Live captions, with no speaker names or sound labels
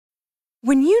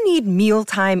When you need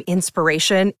mealtime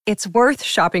inspiration, it's worth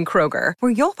shopping Kroger,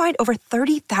 where you'll find over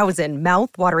 30,000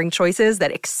 mouth-watering choices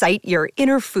that excite your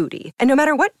inner foodie. And no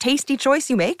matter what tasty choice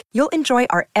you make, you'll enjoy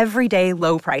our everyday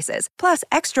low prices, plus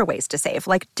extra ways to save,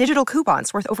 like digital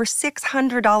coupons worth over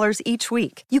 $600 each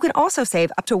week. You can also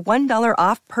save up to $1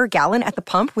 off per gallon at the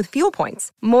pump with fuel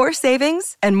points. More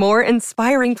savings and more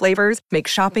inspiring flavors make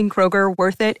shopping Kroger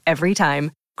worth it every time.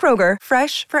 Kroger,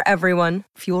 fresh for everyone.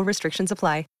 Fuel restrictions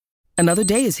apply. Another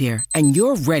day is here, and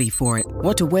you're ready for it.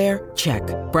 What to wear? Check.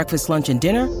 Breakfast, lunch, and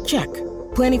dinner? Check.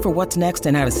 Planning for what's next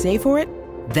and how to save for it?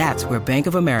 That's where Bank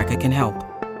of America can help.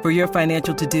 For your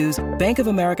financial to-dos, Bank of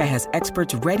America has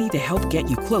experts ready to help get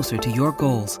you closer to your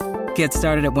goals. Get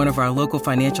started at one of our local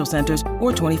financial centers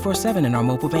or 24/7 in our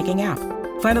mobile banking app.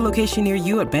 Find a location near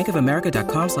you at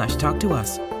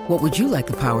bankofamerica.com/talktous. What would you like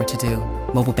the power to do?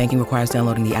 Mobile banking requires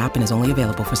downloading the app and is only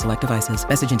available for select devices.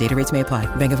 Message and data rates may apply.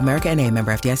 Bank of America N.A.,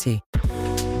 member FDIC.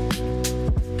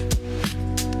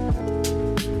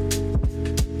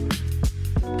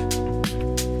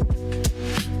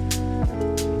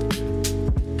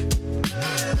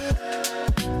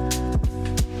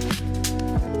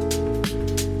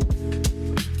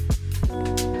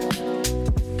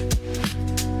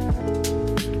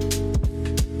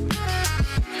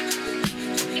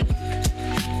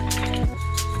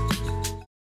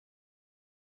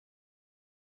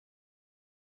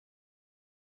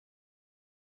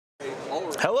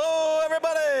 Hello,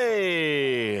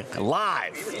 everybody!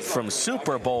 Live from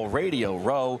Super Bowl Radio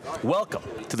Row, welcome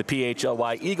to the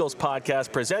PHLY Eagles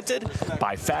podcast presented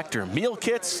by Factor Meal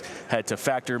Kits. Head to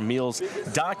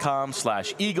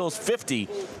factormeals.com/Eagles50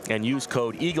 and use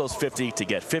code Eagles50 to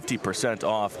get 50%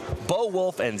 off. Bo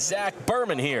Wolf and Zach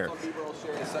Berman here.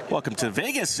 Welcome to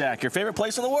Vegas, Zach, your favorite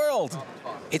place in the world.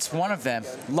 It's one of them.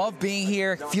 Love being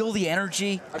here. Feel the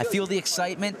energy. I feel the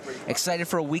excitement. Excited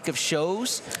for a week of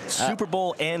shows. Super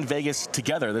Bowl and Vegas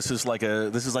together. This is like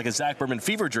a Zach Berman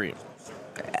fever dream.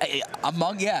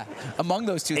 Among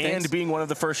those two things. And being one of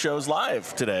the first shows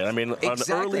live today. I mean,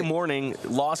 Exactly. An early morning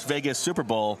Las Vegas Super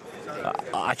Bowl.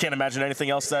 I can't imagine anything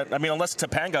else unless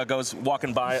Topanga goes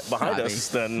walking behind us,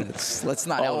 then let's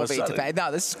not elevate Topanga.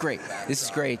 No, this is great. This is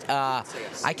great.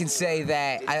 I can say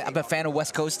that I'm a fan of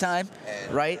West Coast time,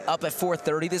 right? Up at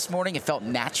 4:30 this morning. It felt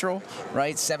natural,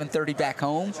 right? 7:30 back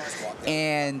home.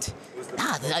 And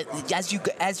as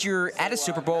you're at a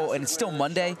Super Bowl and it's still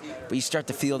Monday, but you start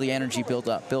to feel the energy build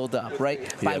up, right?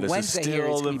 Yeah, By this Wednesday is still here,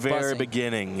 it's the very buzzing.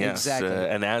 beginning, yes. Exactly.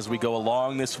 And as we go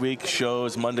along this week,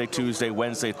 shows Monday, Tuesday,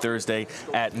 Wednesday, Thursday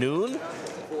at noon.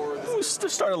 We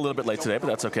started a little bit late today, but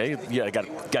that's okay. Yeah, got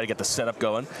to get the setup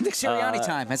going. Nick Sirianni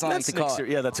time, as I like to call it.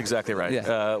 Yeah, that's exactly right.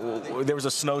 Yeah. There was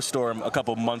a snowstorm a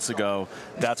couple months ago.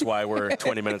 That's why we're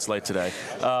 20 minutes late today.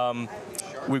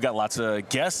 We've got lots of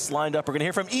guests lined up. We're going to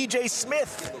hear from E.J.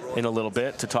 Smith in a little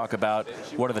bit to talk about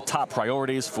what are the top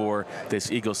priorities for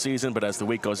this Eagles season. But as the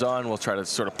week goes on, we'll try to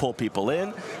sort of pull people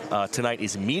in. Tonight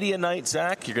is media night,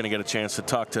 Zach. You're going to get a chance to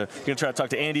try to talk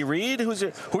to Andy Reid. Who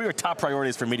are your top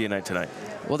priorities for media night tonight?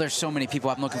 Well, there's so many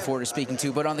people I'm looking forward to speaking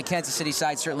to, but on the Kansas City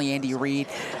side, certainly Andy Reid.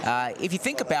 If you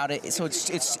think about it, so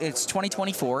it's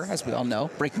 2024, as we all know,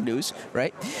 breaking news,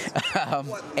 right?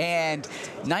 And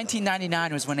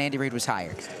 1999 was when Andy Reid was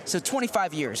hired. So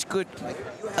 25 years,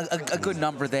 a good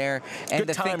number there. And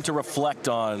good time to reflect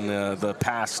on the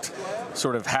past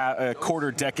sort of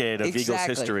quarter decade of Eagles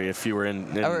history, if you were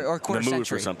in or quarter the mood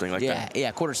century. for something like that.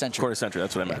 Yeah, quarter century. Quarter century,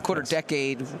 that's what I meant. Quarter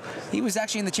decade. He was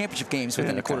actually in the championship games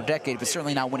within a quarter decade, but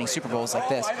certainly not winning Super Bowls like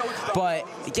this. But,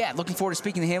 yeah, looking forward to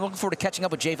speaking to him. Looking forward to catching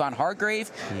up with Javon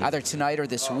Hargrave, either tonight or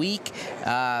this week.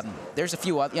 There's a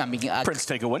few other. Prince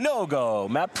Tagovailoa,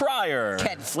 Matt Pryor.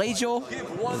 Ken Flagel.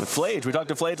 Flage. We talked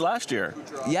to Flage last year.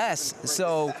 Yes.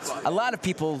 So a lot of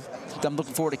people I'm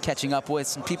looking forward to catching up with.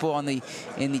 Some people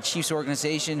in the Chiefs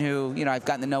organization who, I've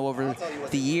gotten to know over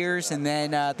the years. And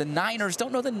then the Niners.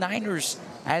 Don't know the Niners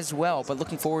as well, but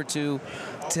looking forward to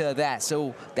that.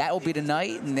 So that will be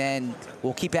tonight, and then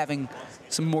we'll keep having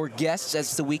some more guests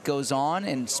as the week goes on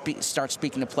and start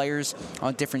speaking to players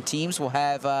on different teams. We'll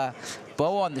have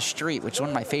Bo on the Street, which is one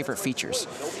of my favorite featers.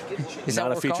 Is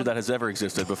not a feature that has ever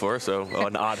existed before, so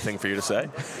an odd thing for you to say.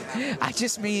 I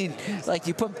just mean, like,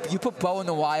 you put Bo in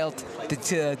the wild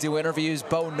to do interviews.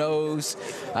 Bo knows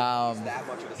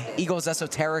Eagles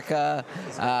Esoterica,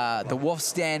 the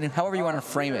Wolf's Den, however you want to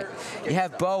frame it. You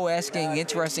have Bo asking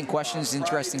interesting questions,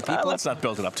 interesting people. Let's not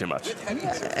build it up too much.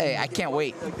 Hey, I can't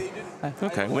wait.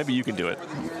 Okay, maybe you can do it.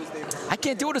 I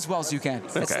can't do it as well as you can.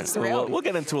 That's the Okay, reality. we'll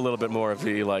get into a little bit more of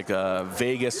the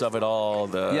Vegas of it all,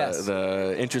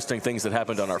 the interesting things that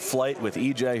happened on our flight with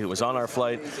EJ, who was on our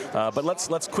flight. But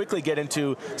let's quickly get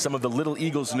into some of the Little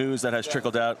Eagles news that has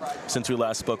trickled out since we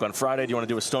last spoke on Friday. Do you want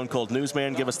to do a Stone Cold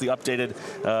Newsman? Give us the updated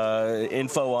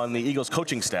info on the Eagles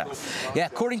coaching staff. Yeah,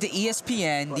 according to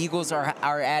ESPN, the Eagles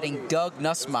are adding Doug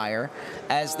Nussmeier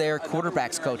as their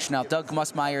quarterbacks coach. Now, Doug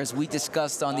Nussmeier, as we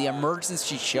discussed on the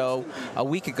emergency show a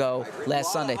week ago,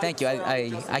 last Sunday. Thank you.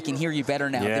 I can hear you better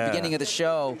now. At the beginning of the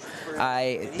show,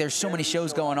 there's so many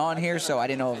shows going on here, so I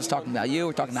didn't know if I was talking about you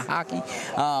or talking about hockey.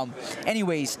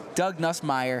 Anyways, Doug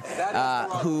Nussmeier,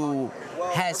 who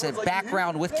has a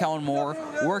background with Kellen Moore,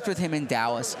 worked with him in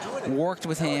Dallas, worked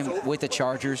with him with the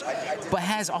Chargers, but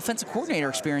has offensive coordinator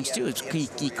experience too.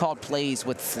 He called plays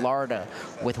with Florida,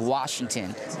 with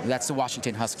Washington. That's the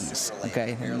Washington Huskies,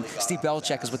 okay? And Steve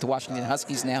Belichick is with the Washington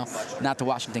Huskies now, not the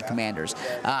Washington Commanders.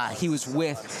 He was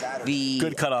with the...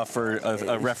 Good cutoff for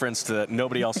a reference that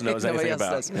nobody else knows anything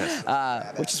about.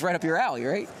 Yes. Which is right up your alley,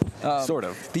 right? Sort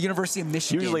of. The University of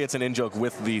Michigan. Usually it's an in-joke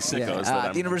with the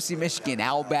sickos. The University of Michigan,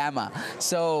 Alabama.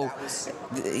 So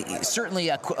certainly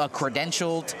a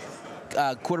credentialed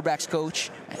quarterbacks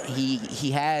coach.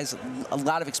 He has a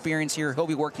lot of experience here. He'll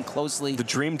be working closely. The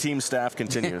dream team staff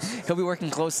continues. He'll be working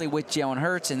closely with Jalen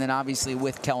Hurts and then obviously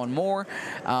with Kellen Moore.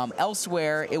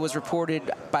 Elsewhere, it was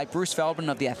reported by Bruce Feldman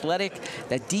of The Athletic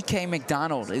that DK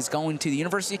McDonald is going to the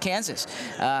University of Kansas.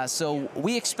 So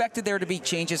we expected there to be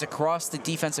changes across the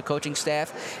defensive coaching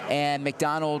staff, and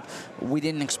McDonald, we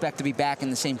didn't expect to be back in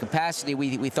the same capacity.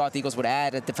 We thought the Eagles would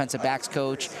add a defensive backs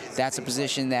coach. That's a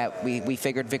position that we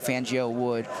figured Vic Fangio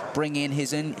would bring in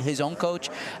his own coach.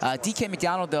 DK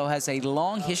McDonald, though, has a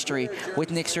long history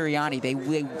with Nick Sirianni.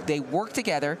 They worked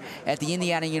together at the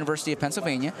Indiana University of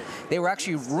Pennsylvania. They were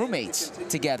actually roommates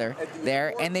together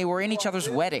there, and they were in each other's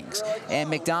weddings. And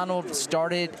McDonald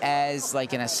started as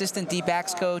like an assistant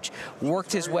D-backs coach,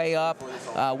 worked his way up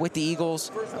with the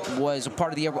Eagles, was a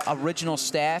part of the original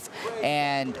staff,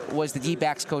 and was the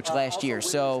D-backs coach last year.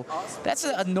 So that's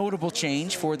a notable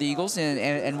change for the Eagles,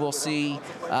 and we'll see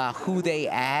who they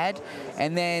add.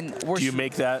 And then do you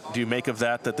make of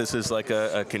that this is like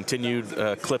a continued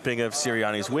clipping of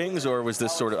Sirianni's wings, or was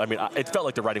this sort of, I mean, it felt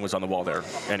like the writing was on the wall there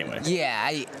anyway.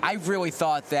 Yeah, I really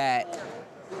thought that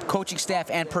coaching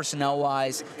staff and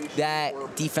personnel-wise, that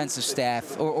defensive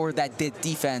staff or that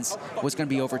defense was going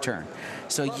to be overturned.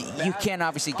 So you can't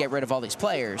obviously get rid of all these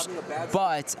players,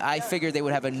 but I figured they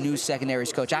would have a new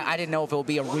secondaries coach. I didn't know if it would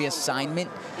be a reassignment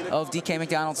of DK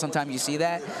McDonald. Sometimes you see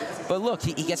that. But look,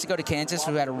 he gets to go to Kansas,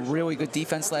 who had a really good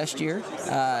defense last year.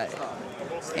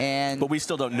 But we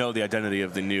still don't know the identity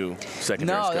of the new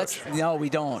secondary coach. No, we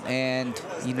don't, and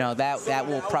that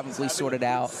will probably sort it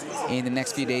out in the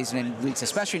next few days and weeks,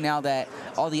 especially now that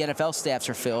all the NFL staffs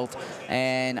are filled,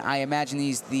 and I imagine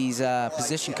these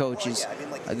position coaches,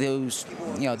 those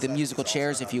the musical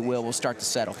chairs, if you will start to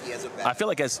settle. I feel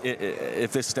like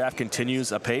if this staff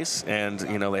continues apace and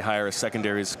they hire a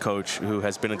secondaries coach who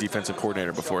has been a defensive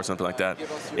coordinator before or something like that,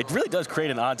 it really does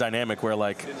create an odd dynamic where,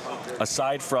 like,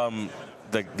 aside from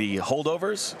the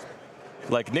holdovers,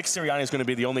 like Nick Sirianni is going to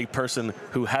be the only person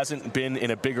who hasn't been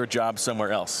in a bigger job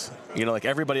somewhere else. Like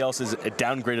everybody else is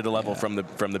downgraded a level from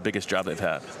the biggest job they've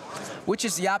had. Which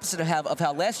is the opposite of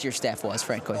how last year's staff was,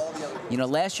 frankly.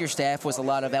 Last year's staff was a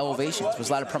lot of elevations, was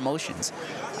a lot of promotions.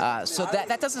 So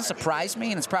that doesn't surprise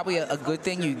me, and it's probably a good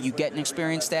thing. You get an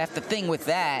experienced staff. The thing with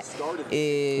that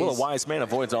is, well, a wise man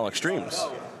avoids all extremes.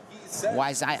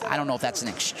 Wise, I don't know if that's an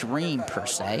extreme per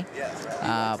se,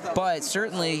 but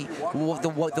certainly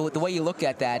the way you look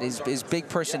at that is big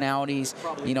personalities,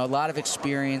 a lot of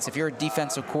experience. If you're a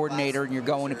defensive coordinator and you're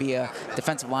going to be a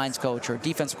defensive lines coach, or a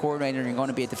defensive coordinator and you're going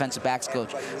to be a defensive backs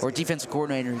coach, or a defensive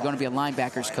coordinator and you're going to be a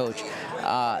linebackers coach,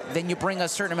 then you bring a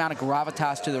certain amount of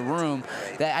gravitas to the room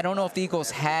that I don't know if the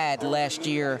Eagles had last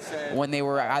year when they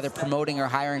were either promoting or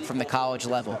hiring from the college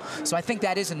level. So I think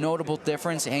that is a notable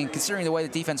difference, and considering the way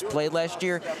the defense played last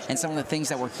year and some of the things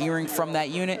that we're hearing from that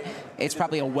unit, it's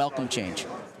probably a welcome change.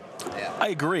 I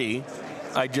agree.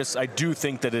 I do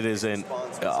think that it is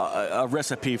a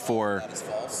recipe for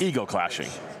ego clashing.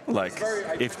 Like,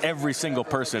 if every single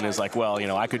person is like, well,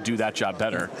 I could do that job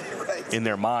better in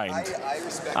their mind,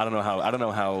 I don't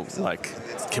know how like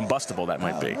combustible that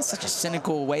might be. That's such a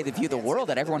cynical way to view the world,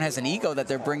 that everyone has an ego that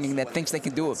they're bringing that thinks they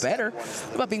can do it better.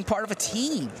 What about being part of a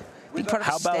team?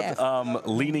 How about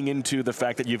leaning into the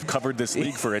fact that you've covered this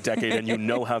league for a decade and you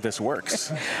know how this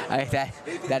works?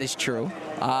 That is true.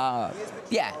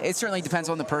 Yeah, it certainly depends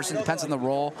on the person, depends on the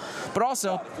role. But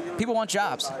also, people want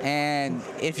jobs. And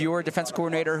if you're a defensive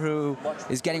coordinator who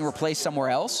is getting replaced somewhere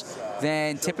else,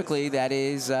 then typically that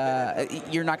is,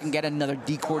 you're not going to get another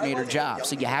D coordinator job.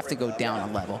 So you have to go down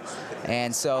a level.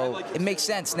 And so it makes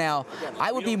sense. Now,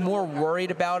 I would be more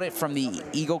worried about it from the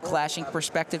ego clashing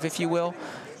perspective, if you will,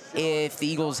 if the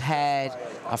Eagles had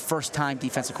a first-time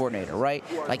defensive coordinator, right?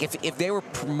 Like if they were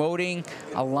promoting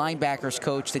a linebackers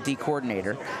coach to D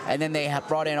coordinator, and then they have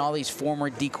brought in all these former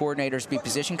D coordinators to be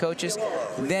position coaches,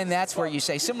 then that's where you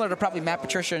say, similar to probably Matt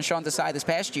Patricia and Sean Desai this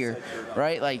past year,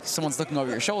 right? Like someone's looking over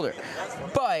your shoulder.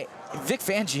 But Vic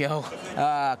Fangio,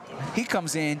 he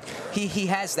comes in, he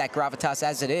has that gravitas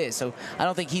as it is, so I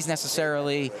don't think he's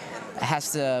necessarily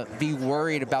has to be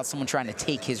worried about someone trying to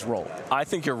take his role. I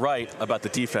think you're right about the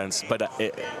defense, but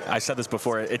I said this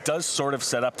before, it does sort of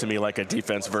set up to me like a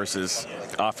defense versus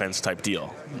offense type deal,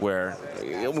 where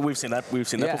we've seen that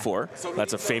before.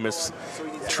 That's a famous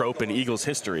trope in Eagles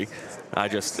history.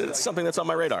 It's something that's on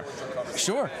my radar.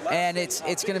 Sure, and it's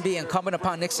going to be incumbent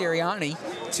upon Nick Sirianni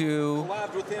to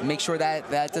make sure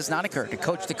that does not occur, to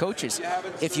coach the coaches,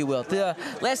 if you will. The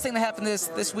last thing that happened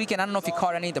this weekend, I don't know if you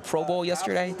caught any of the Pro Bowl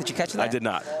yesterday. Did you catch that? I did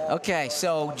not. Okay,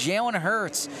 so Jalen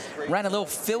Hurts ran a little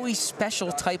Philly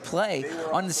special type play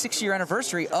on the 6-year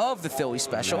anniversary of the Philly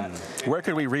special. Where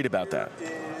could we read about that?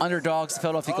 Underdogs, the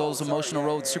Philadelphia Eagles' emotional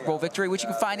road Super Bowl victory, which you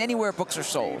can find anywhere books are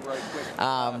sold.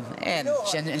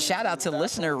 And shout out to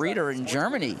listener, reader in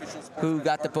Germany who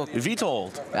got the book.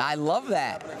 Vitold. I love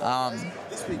that.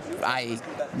 I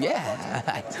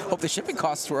hope the shipping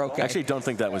costs were okay. I actually don't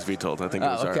think that was Vitold. I think it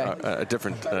was a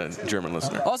different German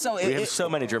listener. Also, we have so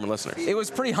many German listeners. It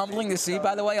was pretty humbling to see,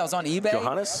 by the way. I was on eBay.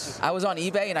 Johannes? I was on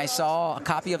eBay and I saw a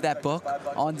copy of that book,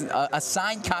 a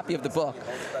signed copy of the book.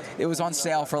 It was on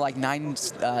sale for like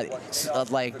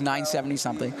 $970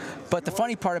 something. But the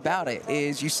funny part about it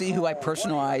is you see who I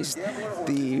personalized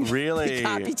the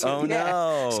copy to. Oh,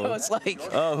 no. So it's like...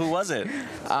 Oh, who was it?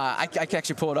 I can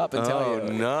actually pull it up and tell you. Oh,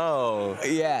 no.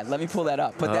 Yeah, let me pull that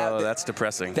up. But that's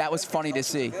depressing. That was funny to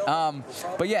see.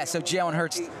 But yeah, so Jalen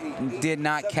Hurts did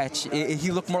not catch...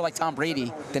 He looked more like Tom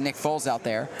Brady than Nick Foles out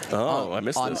there. Oh, I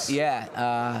missed this.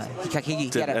 Yeah.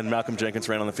 And Malcolm Jenkins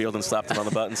ran on the field and slapped him on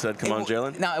the butt and said, come on,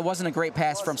 Jalen? Now, it wasn't a great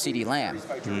pass from CeeDee Lamb,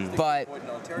 but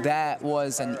that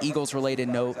was an Eagles-related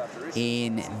note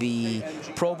in the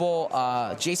Pro Bowl.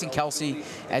 Jason Kelce,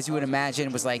 as you would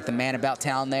imagine, was like the man about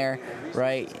town there,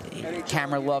 right?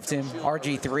 Camera loved him.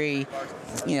 RG3,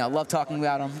 loved talking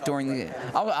about him during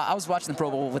the... I was watching the Pro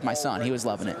Bowl with my son. He was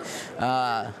loving it.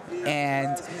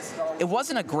 And it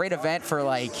wasn't a great event for,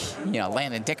 like,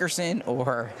 Landon Dickerson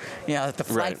or, the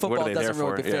flag football doesn't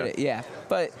really fit it. Yeah,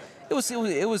 but... It was cool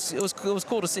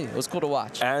to see. It was cool to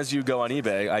watch. As you go on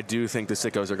eBay, I do think the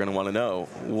sickos are going to want to know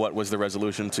what was the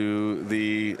resolution to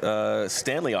the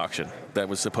Stanley auction that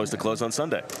was supposed to close on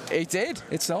Sunday. It did.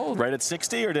 It sold. Right at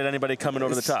 60, or did anybody come in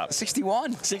over the top?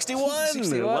 61.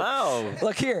 61. Wow.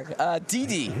 Look here,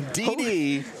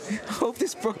 DD. Hope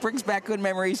this book brings back good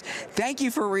memories. Thank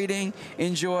you for reading.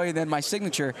 Enjoy. Then my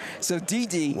signature. So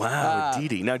DD. Wow,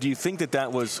 DD. Now, do you think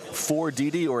that was for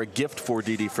DD or a gift for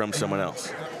DD from someone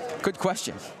else? Good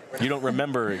question. You don't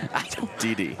remember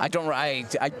DD? I don't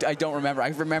remember. I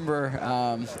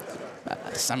remember.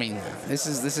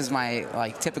 This is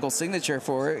my typical signature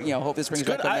for it. Hope this brings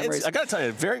back good memories. I got to tell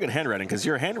you, very good handwriting, because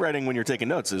your handwriting when you're taking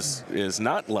notes is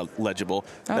not legible.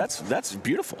 Oh. That's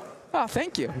beautiful. Oh,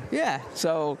 thank you. Yeah.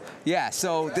 So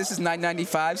this is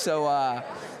 $9.95. So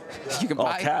you can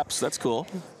buy all caps. That's cool.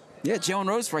 Yeah, Jalen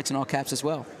Rose writes in all caps as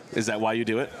well. Is that why you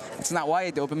do it? It's not why I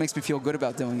do it, but it makes me feel good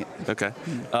about doing it. Okay.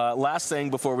 Last thing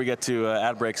before we get to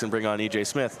ad breaks and bring on E.J.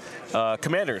 Smith.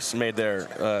 Commanders made their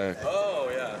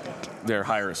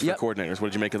hires for coordinators. What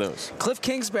did you make of those? Cliff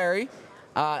Kingsbury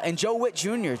and Joe Witt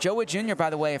Jr. Joe Witt Jr., by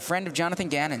the way, a friend of Jonathan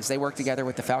Gannon's. They work together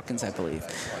with the Falcons, I believe.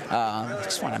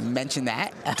 Just want to mention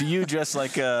that. Do you just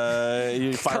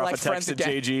you fire off a text to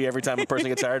JG every time a person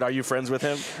gets hired? Are you friends with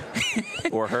him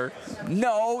or her?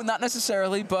 No, not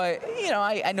necessarily, but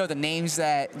I know the names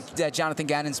that Jonathan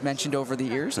Gannon's mentioned over the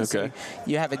years. Okay. So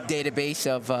you have a database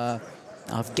of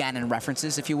Gannon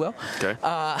references, if you will. Okay.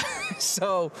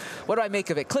 So what do I make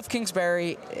of it? Cliff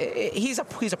Kingsbury, he's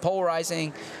a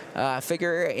polarizing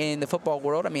figure in the football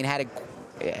world. I mean,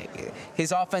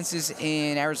 his offenses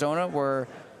in Arizona were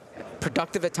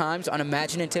productive at times,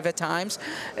 unimaginative at times.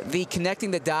 The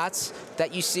connecting the dots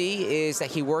that you see is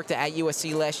that he worked at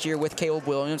USC last year with Caleb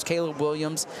Williams. Caleb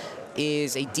Williams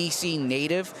is a DC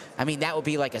native, I mean, that would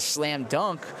be like a slam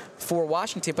dunk for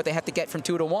Washington, but they have to get from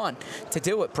 2 to 1 to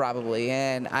do it probably.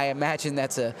 And I imagine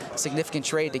that's a significant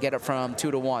trade to get it from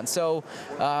 2 to 1. So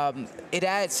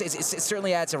it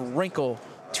certainly adds a wrinkle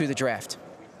to the draft.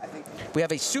 We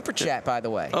have a super chat, by the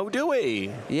way. Oh, do we?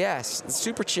 Yes,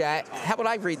 super chat. How about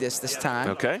I read this time?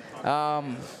 Okay.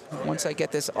 Once I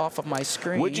get this off of my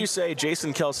screen. Would you say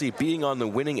Jason Kelce being on the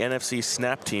winning NFC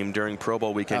snap team during Pro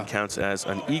Bowl weekend counts as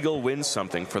an Eagle wins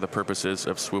something for the purposes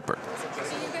of Swooper?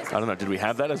 I don't know. Did we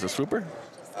have that as a Swooper?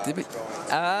 Did we?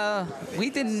 We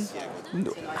didn't.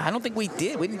 I don't think we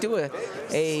did. We didn't do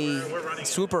a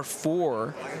Swooper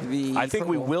for the. I think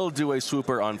Pro we Bowl. will do a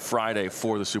Swooper on Friday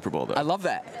for the Super Bowl, though. I love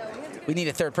that. We need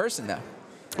a third person, though.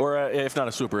 Or if not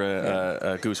a Swooper,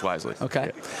 a Goose Wisely.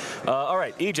 Okay. Yeah. All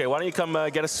right, EJ, why don't you come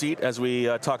get a seat as we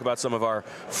talk about some of our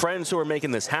friends who are making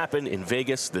this happen in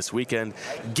Vegas this weekend.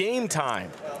 Game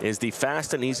Time is the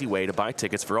fast and easy way to buy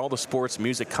tickets for all the sports,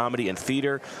 music, comedy, and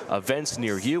theater events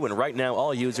near you. And right now,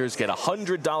 all users get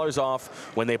 $100 off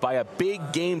when they buy a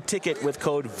big game ticket with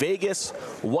code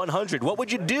VEGAS100. What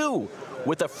would you do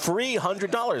with a free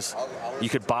 $100? You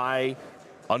could buy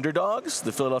Underdogs,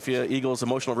 the Philadelphia Eagles'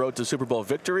 emotional road to Super Bowl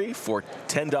victory, for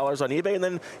 $10 on eBay, and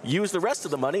then use the rest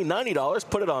of the money, $90,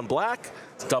 put it on black,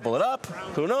 double it up,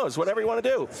 who knows, whatever you want to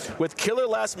do. With killer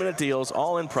last-minute deals,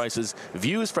 all-in prices,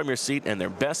 views from your seat, and their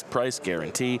best price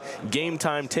guarantee, Game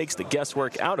Time takes the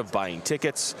guesswork out of buying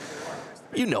tickets.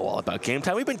 You know all about Game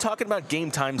Time. We've been talking about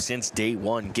Game Time since day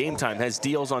one. Game Time has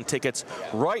deals on tickets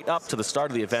right up to the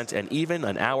start of the event and even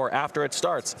an hour after it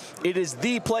starts. It is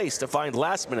the place to find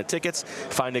last-minute tickets,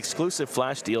 find exclusive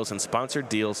flash deals and sponsored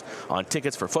deals on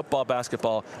tickets for football,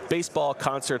 basketball, baseball,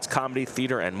 concerts, comedy,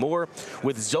 theater, and more.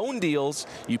 With zone deals,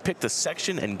 you pick the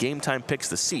section and Game Time picks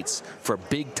the seats for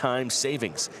big-time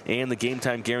savings. And the Game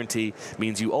Time guarantee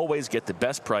means you always get the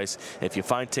best price. If you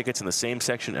find tickets in the same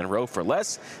section and row for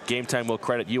less, Game Time will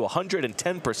credit you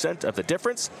 110% of the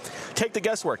difference. Take the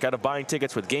guesswork out of buying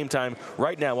tickets with Game Time.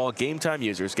 Right now, all Game Time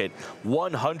users get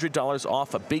 $100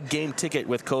 off a big game ticket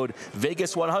with code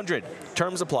VEGAS100.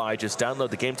 Terms apply. Just download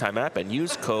the Game Time app and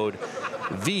use code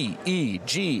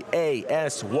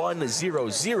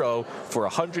VEGAS100 for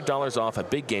 $100 off a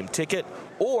big game ticket.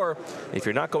 Or, if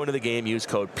you're not going to the game, use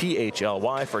code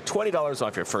PHLY for $20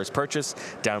 off your first purchase.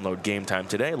 Download Game Time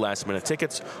today. Last-minute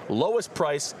tickets, lowest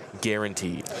price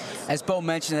guaranteed. As Bo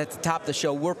mentioned at the top of the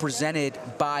show, we're presented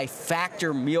by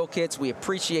Factor Meal Kits. We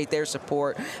appreciate their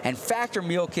support. And Factor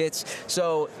Meal Kits,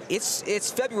 so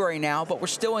it's February now, but we're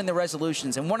still in the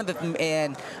resolutions.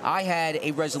 And I had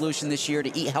a resolution this year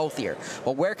to eat healthier.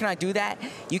 Well, where can I do that?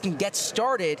 You can get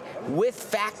started with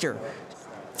Factor.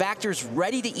 Factor's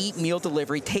ready-to-eat meal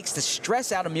delivery takes the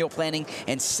stress out of meal planning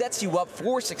and sets you up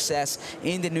for success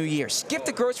in the new year. Skip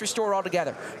the grocery store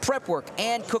altogether, prep work,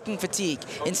 and cooking fatigue.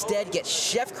 Instead, get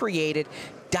chef-created,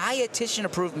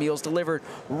 dietitian-approved meals delivered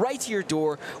right to your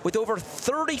door with over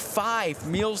 35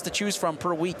 meals to choose from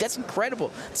per week. That's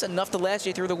incredible. That's enough to last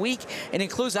you through the week. It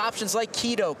includes options like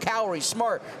keto, calorie,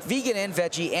 smart, vegan and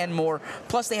veggie, and more.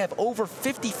 Plus, they have over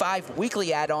 55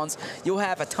 weekly add-ons. You'll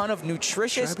have a ton of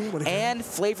nutritious and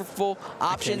flavorful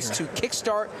options to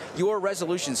kickstart your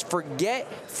resolutions. Forget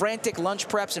frantic lunch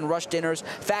preps and rush dinners.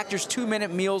 Factor's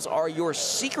 2-minute meals are your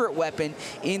secret weapon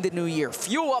in the new year.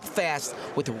 Fuel up fast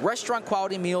with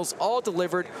restaurant-quality meals all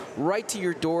delivered right to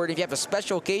your door. And if you have a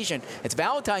special occasion, it's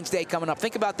Valentine's Day coming up.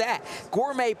 Think about that.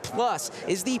 Gourmet Plus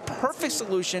is the perfect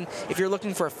solution if you're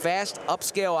looking for fast,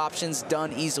 upscale options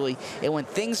done easily. And when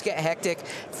things get hectic,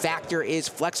 Factor is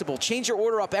flexible. Change your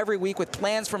order up every week with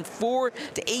plans from 4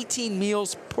 to 18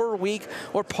 meals per week,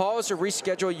 or pause or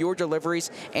reschedule your deliveries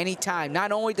anytime.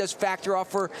 Not only does Factor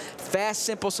offer fast,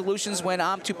 simple solutions when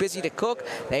I'm too busy to cook,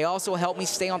 they also help me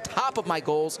stay on top of my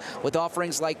goals with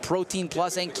offerings like Protein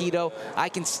Plus and Keto. I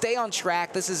can stay on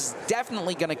track. This is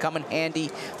definitely going to come in handy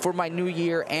for my new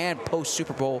year and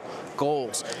post-Super Bowl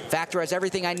goals. Factor has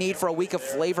everything I need for a week of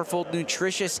flavorful,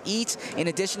 nutritious eats. In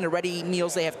addition to ready-to-eat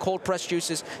meals, they have cold-pressed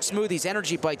juices, smoothies,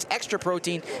 energy bites, extra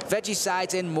protein, veggie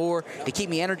sides, and more to keep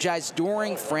me energized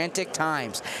during frantic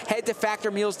times. Head to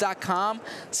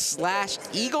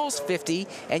factormeals.com/Eagles50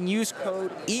 and use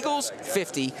code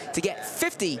Eagles50 to get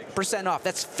 50% off.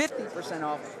 That's 50%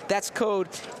 off. That's code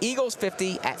Eagles50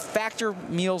 at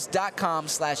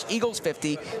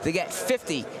factormeals.com/Eagles50 to get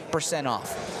 50%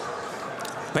 off.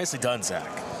 Nicely done, Zach.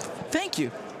 Thank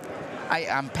you.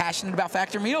 I'm passionate about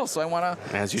Factor Meals, so I want to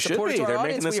As you should be. They're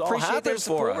making this all happen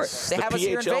for us. They have us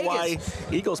here in Vegas.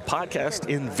 Eagles podcast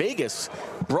in Vegas,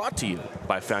 brought to you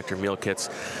by Factor Meal Kits.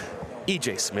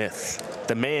 EJ Smith,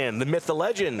 the man, the myth, the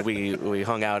legend. We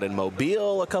hung out in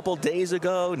Mobile a couple days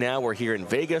ago. Now we're here in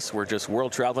Vegas. We're just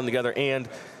world traveling together. And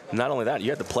not only that, you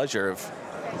had the pleasure of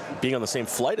being on the same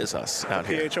flight as us out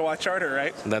here. PHOI charter,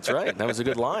 right? That's right. That was a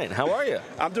good line. How are you?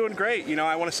 I'm doing great. You know,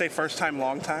 I want to say first time,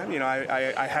 long time. You know,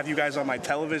 I have you guys on my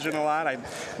television a lot.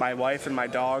 My wife and my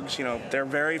dogs, you know, they're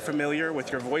very familiar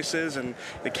with your voices and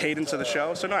the cadence of the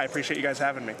show. So, no, I appreciate you guys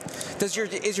having me.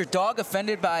 Is your dog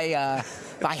offended by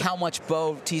how much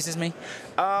Bo teases me?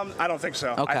 I don't think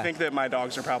so. Okay. I think that my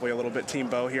dogs are probably a little bit Team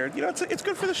Bo here. You know, it's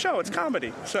good for the show. It's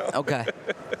comedy. So. Okay.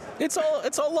 It's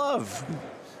all love.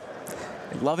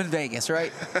 Love in Vegas, right?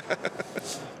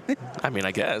 I mean,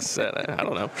 I guess. I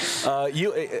don't know.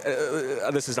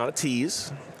 This is not a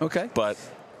tease. Okay. But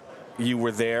you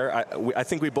were there. I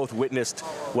think we both witnessed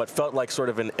what felt like sort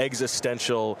of an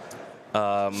existential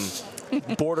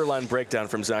borderline breakdown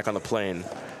from Zach on the plane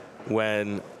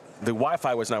when the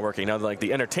Wi-Fi was not working. Now, like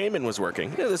the entertainment was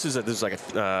working. You know, this is like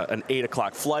an 8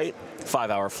 o'clock flight,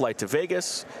 5-hour flight to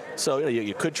Vegas. So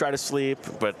you could try to sleep,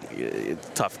 but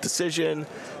tough decision.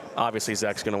 Obviously,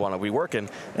 Zach's going to want to be working,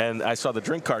 and I saw the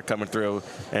drink cart coming through,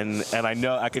 and I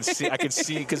know I could see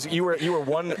because you were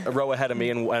one row ahead of me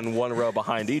and one row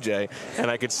behind EJ,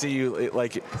 and I could see you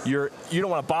like you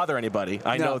don't want to bother anybody.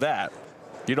 I know that.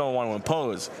 You don't want to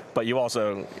impose, but you got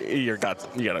some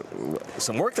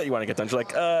work that you want to get done. You're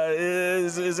like,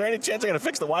 is there any chance I'm going to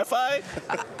fix the Wi-Fi?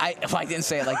 I didn't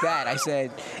say it like that. I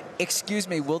said, excuse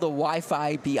me, will the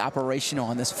Wi-Fi be operational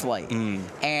on this flight?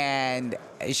 And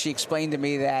she explained to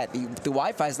me that the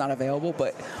Wi-Fi is not available,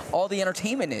 but all the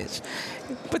entertainment is.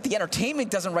 But the entertainment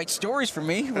doesn't write stories for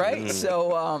me, right?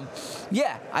 So,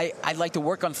 I like to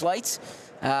work on flights.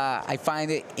 I find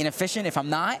it inefficient if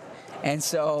I'm not. And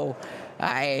so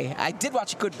I did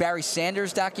watch a good Barry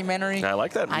Sanders documentary. I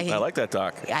like that. I like that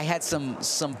doc. I had some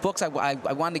books I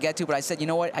wanted to get to, but I said, you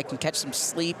know what, I can catch some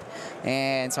sleep,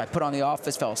 and so I put on The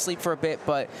Office, fell asleep for a bit.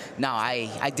 But no,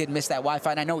 I did miss that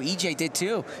Wi-Fi, and I know EJ did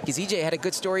too, because EJ had a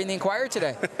good story in the Inquirer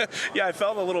today. Yeah, I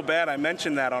felt a little bad. I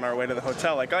mentioned that on our way to the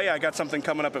hotel, like, oh yeah, I got something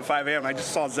coming up at 5 a.m. I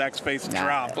just saw Zach's face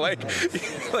drop, like,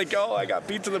 oh, I got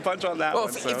beat to the punch on that one.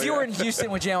 If you were in Houston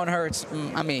with Jalen Hurts,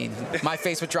 I mean, my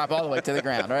face would drop all the way to the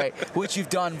ground, right? Which you've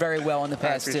done very well in the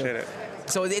past too. I appreciate it.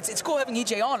 So it's cool having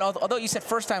EJ on. Although you said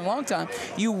first time, long time,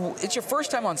 it's your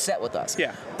first time on set with us.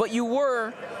 Yeah. But you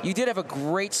did have a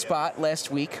great spot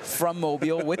last week from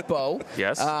Mobile with Bo.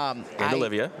 Yes. And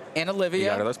Olivia. And Olivia. You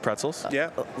got her those pretzels.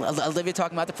 Yeah. Olivia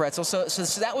talking about the pretzels. So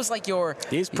that was like your.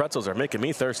 These pretzels are making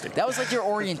me thirsty. That was like your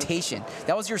orientation.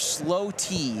 That was your slow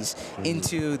tease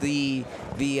into the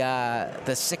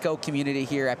sicko community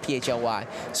here at PHLY.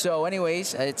 So,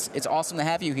 anyways, it's awesome to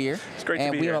have you here. It's great to be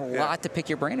And here. we have a lot to pick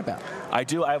your brain about. I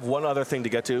do. I have one other thing to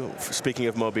get to, speaking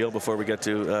of Mobile, before we get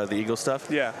to the Eagle stuff.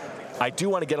 Yeah. I do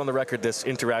want to get on the record this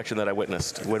interaction that I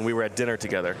witnessed when we were at dinner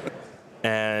together.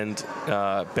 And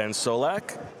Ben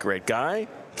Solak, great guy,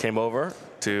 came over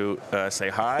to say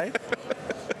hi.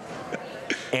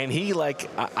 And he, I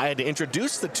had to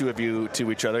introduce the two of you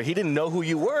to each other. He didn't know who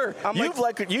you were.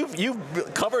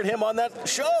 You've covered him on that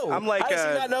show. I'm like, how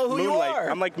does he not know who you are?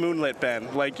 I'm like Moonlit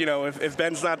Ben. Like, you know, if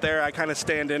Ben's not there, I kind of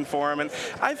stand in for him. And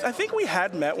I think we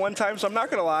had met one time, so I'm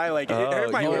not gonna lie. Like, it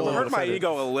hurt my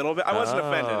ego a little bit. I wasn't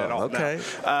offended at all. Okay.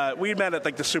 No. We met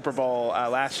at the Super Bowl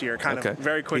last year, kind of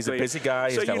very quickly. He's a busy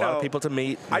guy. He's got a lot of people to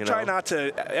meet. I try not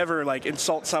to ever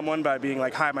insult someone by being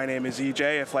like, "Hi, my name is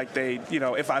EJ."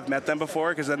 If I've met them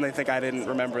before, because then they think I didn't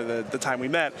remember the time we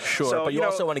met. Sure, so, but you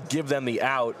also want to give them the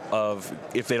out of,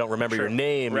 if they don't remember your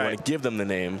name, you want to give them the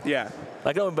name. Yeah.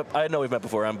 I know we've met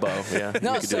before. I'm Bo.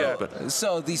 Yeah.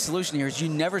 So the solution here is you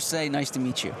never say nice to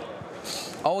meet you.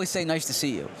 Always say nice to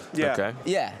see you. Yeah. Okay.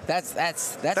 Yeah, that's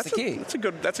the key.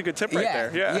 That's a good tip right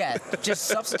there. Yeah. Yeah. Just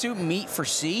substitute meet for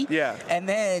see. Yeah. And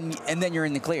then you're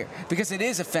in the clear, because it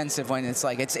is offensive when it's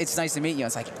like it's nice to meet you.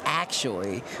 It's like,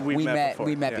 actually we met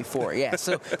before. Yeah.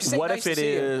 So what if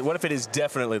it is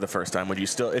definitely the first time? Would you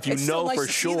still, if you know for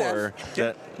sure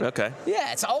that? Okay.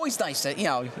 Yeah, it's always nice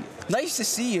to nice to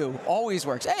see you always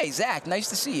works. Hey Zach, nice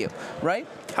to see you. Right.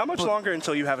 How much longer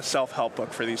until you have a self-help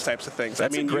book for these types of things? I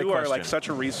mean, you are such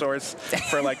a resource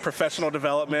for professional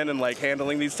development and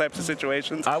handling these types of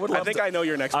situations. I know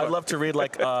your next book. I'd love to read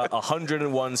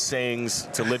 101 sayings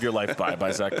to live your life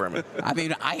by Zach Berman. I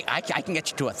mean, I can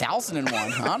get you to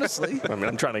 1,001, honestly. I mean,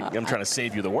 I'm trying to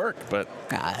save you the work, but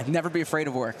never be afraid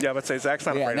of work. Yeah, but say Zach's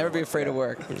not afraid. Yeah, never be afraid of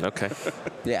work. Okay.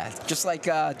 Yeah, just like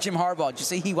Jim Harbaugh. Did you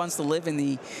say he wants to live in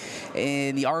the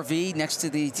RV next to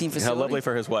the team facility? How lovely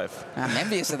for his wife. I'm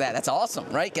envious of that. That's awesome,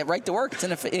 right? Get right to work.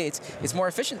 It's more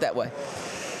efficient that way.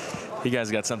 You guys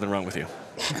got something wrong with you.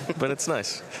 but it's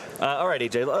nice. All right,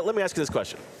 EJ, let me ask you this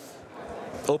question.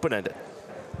 Open-ended.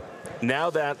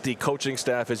 Now that the coaching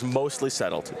staff is mostly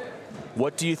settled,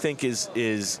 what do you think is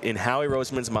in Howie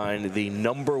Roseman's mind, the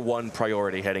 #1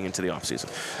 priority heading into the offseason?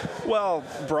 Well,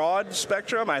 broad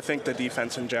spectrum, I think the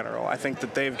defense in general. I think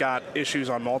that they've got issues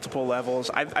on multiple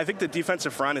levels. I think the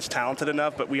defensive front is talented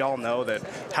enough, but we all know that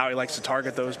Howie likes to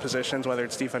target those positions, whether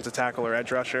it's defensive tackle or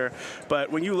edge rusher.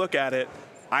 But when you look at it,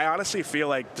 I honestly feel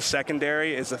like the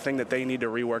secondary is the thing that they need to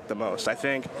rework the most. I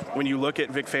think when you look at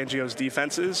Vic Fangio's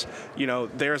defenses,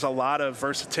 there's a lot of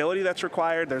versatility that's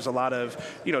required. There's a lot of,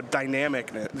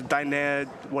 dynamism.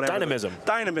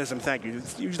 Dynamism, thank you.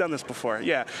 You've done this before.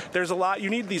 Yeah, there's a lot. You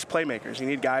need these playmakers. You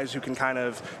need guys who can kind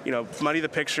of, muddy the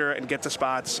picture and get to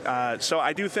spots. So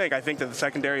I think that the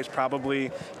secondary is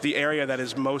probably the area that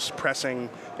is most pressing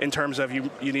in terms of you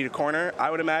need a corner,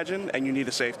 I would imagine, and you need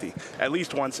a safety, at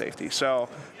least one safety. So,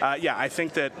 I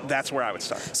think that's where I would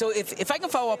start. So if I can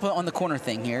follow up on the corner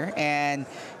thing here, and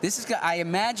this is, I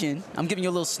imagine, I'm giving you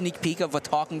a little sneak peek of a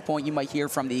talking point you might hear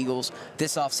from the Eagles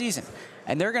this offseason.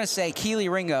 And they're going to say Keely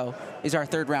Ringo is our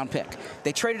third-round pick.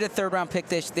 They traded a third-round pick.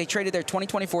 They traded their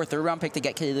 2024 third-round pick to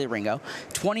get Keely Ringo,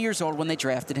 20 years old when they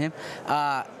drafted him.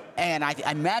 And I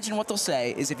imagine what they'll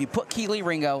say is if you put Keely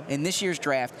Ringo in this year's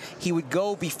draft, he would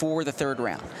go before the third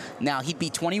round. Now, he'd be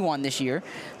 21 this year.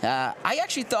 I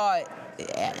actually thought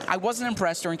I wasn't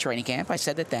impressed during training camp. I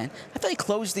said that then. I thought he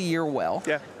closed the year well,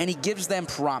 and he gives them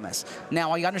promise.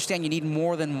 Now, I understand you need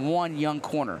more than one young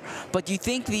corner, but do you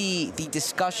think the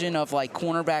discussion of like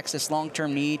cornerbacks, this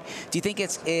long-term need, do you think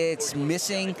it's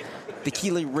missing the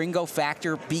Keely Ringo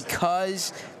factor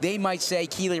because they might say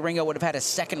Keely Ringo would have had a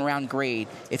second-round grade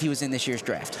if he was in this year's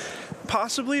draft?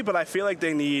 Possibly, but I feel like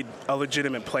they need a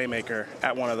legitimate playmaker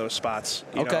at one of those spots.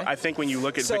 I think when you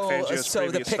look at Vic Fangio's previous stops.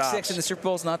 So the pick six in the Super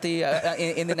Bowl is not the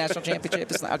in the national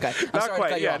championship? It's not, okay. Not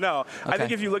quite, no. Okay. I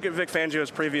think if you look at Vic Fangio's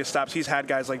previous stops, he's had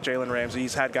guys like Jalen Ramsey.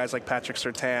 He's had guys like Patrick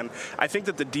Surtain. I think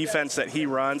that the defense that he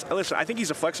runs, listen, I think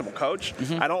he's a flexible coach.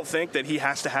 I don't think that he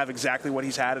has to have exactly what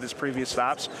he's had at his previous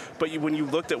stops. But when you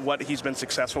looked at what he's been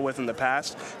successful with in the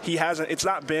past, he hasn't. It's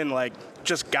not been like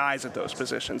just guys at those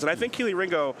positions. And I think Keely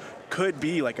Ringo could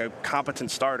be like a competent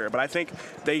starter, but I think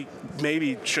they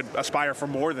maybe should aspire for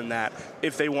more than that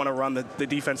if they want to run the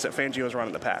defense that Fangio has run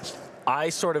in the past. I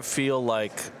sort of feel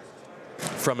like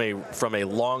from a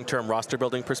long-term roster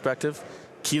building perspective,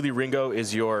 Keely Ringo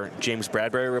is your James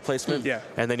Bradbury replacement,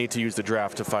 and they need to use the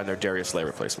draft to find their Darius Slay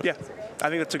replacement. Yeah, I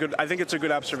think it's a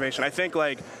good observation. I think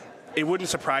it wouldn't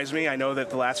surprise me. I know that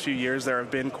the last few years there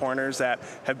have been corners that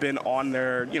have been on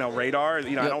their radar.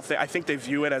 I think they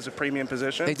view it as a premium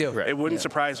position. They do. Right. It wouldn't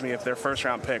surprise me if their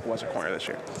first-round pick was a corner this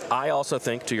year. I also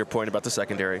think, to your point about the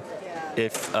secondary,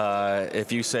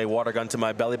 if you say water gun to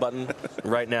my belly button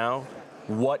right now,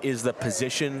 what is the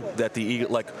position that the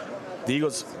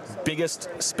Eagles' biggest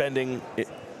spending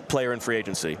player in free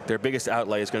agency, their biggest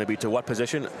outlay is going to be to what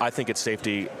position? I think it's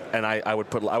safety, and I would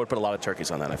put a lot of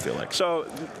turkeys on that, I feel like. So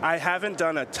I haven't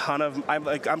done a ton of,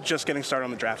 I'm just getting started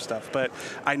on the draft stuff, but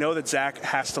I know that Zach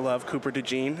has to love Cooper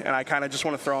DeJean, and I kind of just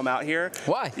want to throw him out here.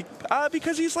 Why?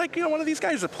 Because he's like, one of these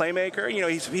guys, a playmaker.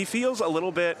 He feels a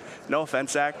little bit, no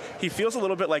offense, Zach, he feels a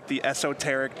little bit like the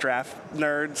esoteric draft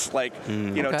nerds,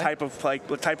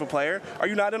 type of player. Are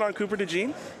you not in on Cooper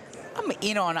DeJean?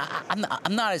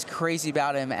 I'm not as crazy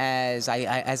about him as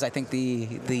I think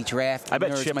the draft. I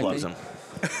bet nerds Chip might loves be. him.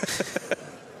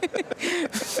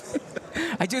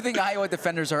 I do think Iowa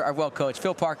defenders are well coached.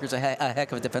 Phil Parker's a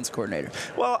heck of a defense coordinator.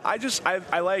 Well,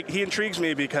 he intrigues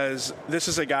me because this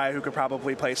is a guy who could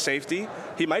probably play safety.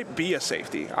 He might be a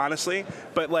safety, honestly,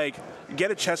 but get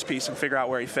a chess piece and figure out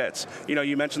where he fits.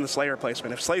 You mentioned the Slay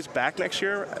replacement. If Slay's back next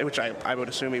year, which I would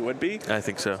assume he would be, I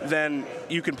think so, then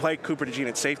you can play Cooper DeJean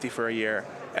at safety for a year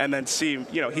and then see,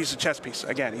 he's a chess piece.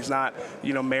 Again, he's not,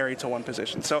 married to one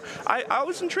position. So I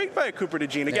was intrigued by Cooper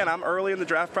DeJean. Again, I'm early in the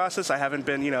draft process. I haven't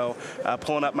been,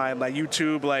 pulling up my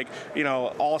YouTube,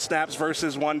 all snaps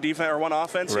versus one defense or one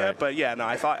offense yet. But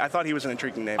I thought he was an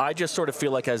intriguing name. I just sort of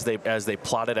feel like as they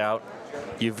plot it out,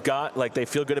 you've got, they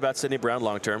feel good about Sidney Brown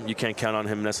long term. You can't count on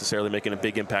him necessarily making a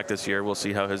big impact this year. We'll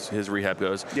see how his rehab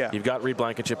goes. Yeah. You've got Reed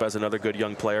Blankenship as another good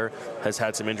young player, has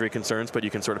had some injury concerns, but you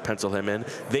can sort of pencil him in.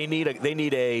 They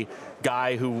need a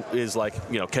guy who is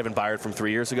Kevin Byard from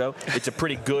 3 years ago. It's a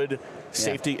pretty good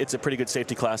safety. It's a pretty good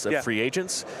safety class of free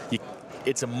agents.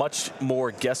 It's a much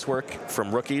more guesswork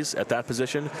from rookies at that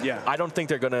position. Yeah. I don't think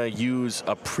they're going to use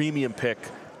a premium pick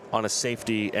on a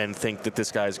safety and think that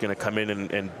this guy is going to come in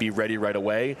and be ready right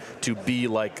away to be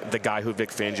like the guy who Vic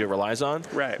Fangio relies on.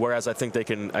 Right. Whereas I think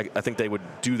they would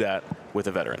do that with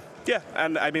a veteran. Yeah,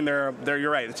 and I mean, you're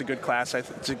right. It's a good class.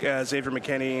 Xavier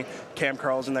McKinney, Cam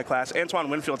Curl's in that class. Antoine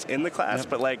Winfield's in the class,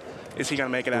 but like, is he going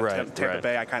to make it out of Tampa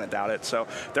Bay? I kind of doubt it. So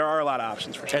there are a lot of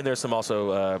options for sure. And there's some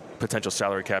also potential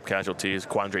salary cap casualties.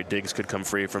 Quandre Diggs could come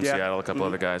free from Seattle, a couple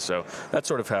other guys. So that's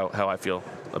sort of how I feel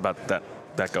about that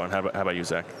going. How about you,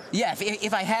 Zach? Yeah,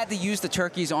 if I had to use the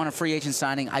turkeys on a free agent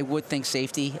signing, I would think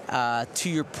safety. To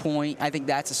your point, I think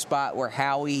that's a spot where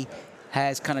Howie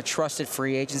has kind of trusted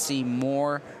free agency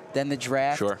more than the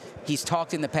draft. Sure. He's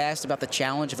talked in the past about the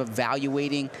challenge of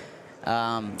evaluating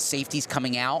safeties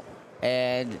coming out,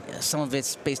 and some of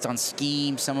it's based on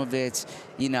scheme, some of it's,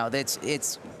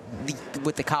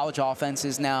 with the college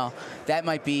offenses now. That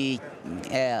might be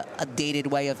a dated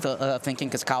way of thinking,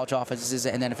 because college offenses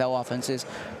and NFL offenses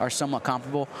are somewhat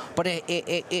comparable. But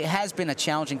it has been a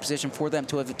challenging position for them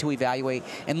to evaluate.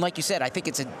 And like you said, I think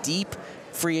it's a deep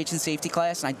free agent safety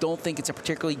class, and I don't think it's a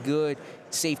particularly good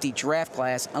safety draft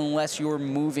class unless you're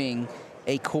moving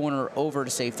a corner over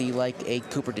to safety like a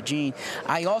Cooper DeJean.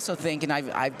 I also think, and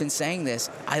I've been saying this,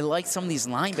 I like some of these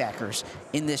linebackers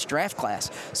in this draft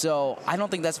class. So I don't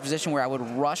think that's a position where I would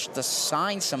rush to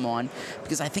sign someone,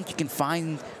 because I think you can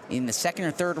find in the second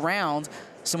or third round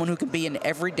someone who can be an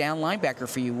every down linebacker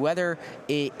for you, whether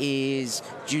it is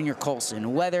Junior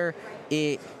Colson, whether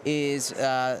it is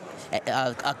a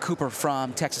Cooper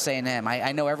from Texas A&M.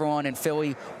 I know everyone in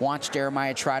Philly wants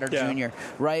Jeremiah Trotter Jr.,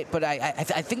 right? But I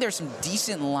think there's some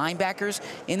decent linebackers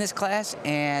in this class,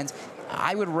 and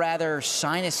I would rather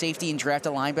sign a safety and draft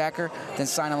a linebacker than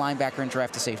sign a linebacker and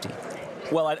draft a safety.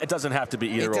 Well, it doesn't have to be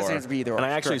either or. It doesn't have to be either or. And I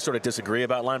actually sort of disagree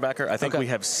about linebacker. I think we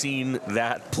have seen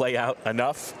that play out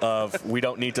enough of we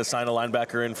don't need to sign a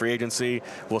linebacker in free agency.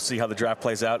 We'll see how the draft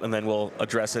plays out, and then we'll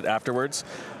address it afterwards.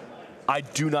 I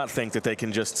do not think that they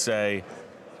can just say,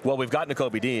 well, we've got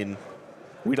Nakobe Dean.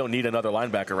 We don't need another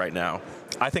linebacker right now.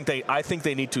 I think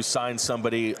they need to sign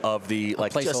somebody of the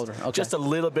just a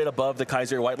little bit above the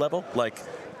Kaiser White level, like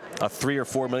a $3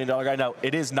 or $4 million guy. Now,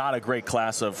 it is not a great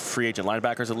class of free agent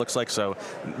linebackers, it looks like, so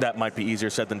that might be easier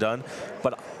said than done.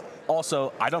 But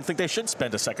also, I don't think they should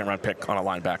spend a second-round pick on a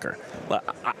linebacker.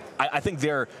 I think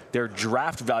their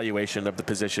draft valuation of the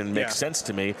position makes sense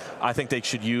to me. I think they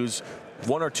should use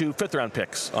 1 or 2 fifth-round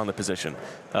picks on the position.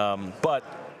 But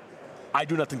I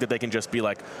do not think that they can just be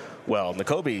like, well,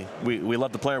 Nakobe, we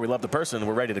love the player, we love the person,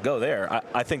 we're ready to go there.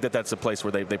 I think that that's a place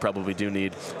where they probably do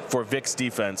need, for Vic's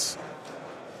defense,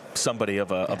 somebody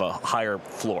of a higher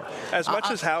floor. As much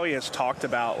as Howie has talked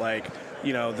about,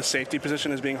 the safety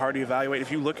position as being hard to evaluate, if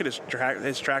you look at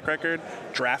his track record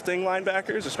drafting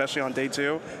linebackers, especially on day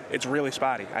 2, it's really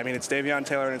spotty. I mean, it's Davion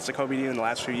Taylor and it's Nakobe Dean in the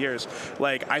last few years.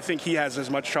 I think he has as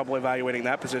much trouble evaluating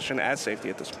that position as safety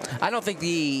at this point. I don't think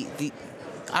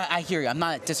I hear you. I'm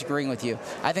not disagreeing with you.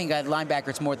 I think at linebacker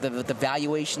it's more the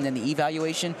valuation than the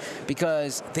evaluation,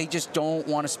 because they just don't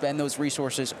want to spend those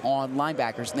resources on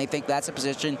linebackers. And they think that's a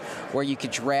position where you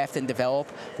could draft and develop,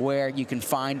 where you can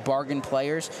find bargain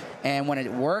players. And when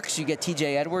it works, you get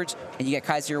TJ Edwards and you get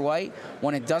Kaiser White.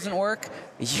 When it doesn't work,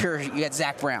 you get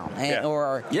Zach Brown.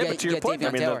 Or but to your point,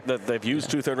 they've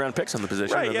used 2 third-round picks on the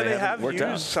position. Right, they have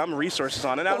used some resources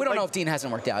on it. Well, we don't know if Dean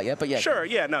hasn't worked out yet, but Sure,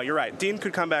 no, you're right. Dean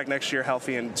could come back next year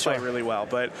healthy and play really well.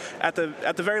 But at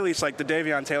the very least, the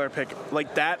Davion Taylor pick,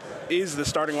 that is the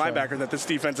starting linebacker that this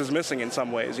defense is missing in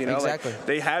some ways. Exactly.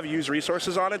 They have used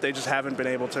resources on it. They just haven't been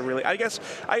able to really. I guess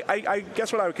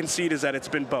what I would concede is that it's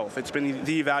been both. It's been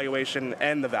the evaluation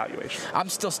and the valuation. I'm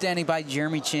still standing by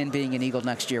Jeremy Chinn being an Eagle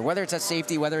next year, whether it's at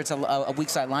safety, whether it's a weak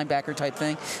side linebacker type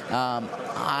thing.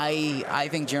 I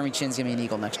think Jeremy Chinn's going to be an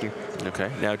Eagle next year.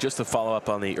 Okay. Now, just to follow up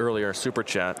on the earlier Super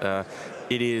Chat,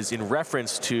 it is in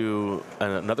reference to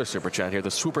another Super Chat here.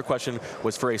 The Swooper question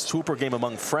was for a Swooper game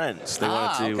among friends. They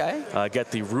wanted to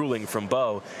get the ruling from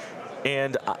Bo.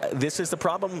 And this is the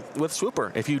problem with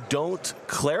Swooper. If you don't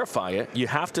clarify it, you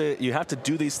have to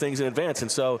do these things in advance.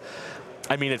 And so,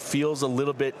 I mean, it feels a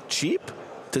little bit cheap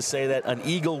to say that an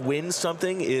Eagle wins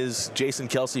something. Is Jason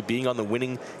Kelce being on the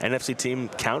winning NFC team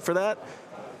count for that?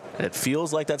 It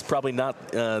feels like that's probably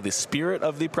not the spirit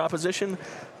of the proposition,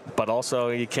 but also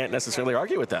you can't necessarily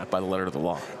argue with that by the letter of the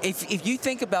law. If you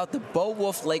think about the Bo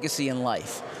Wolf legacy in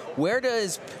life, where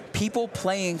does people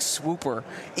playing Swooper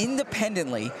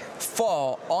independently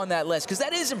fall on that list? Because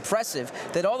that is impressive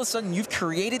that all of a sudden you've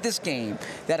created this game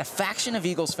that a faction of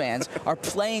Eagles fans are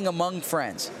playing among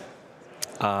friends.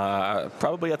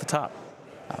 Probably at the top.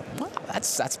 Wow,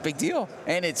 that's a big deal,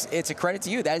 and it's a credit to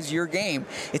you. That is your game.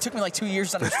 It took me like 2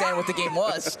 years to understand what the game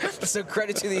was, so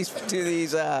credit to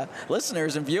these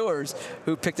listeners and viewers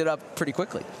who picked it up pretty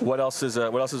quickly. What else is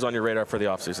on your radar for the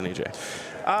offseason, EJ?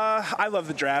 I love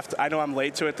the draft. I know I'm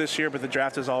late to it this year, but the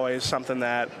draft is always something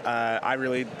that I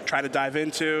really try to dive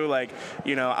into. Like,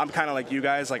 I'm kind of like you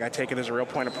guys. Like, I take it as a real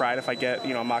point of pride if I get,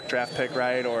 a mock draft pick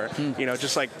right, or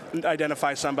just like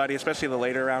identify somebody, especially the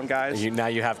later round guys. Now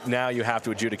you have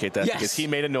to adjudicate that, yes. because he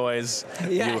made a noise.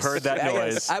 Yes. You heard that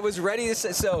noise. Yes. I was ready to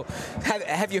say. So,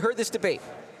 have you heard this debate?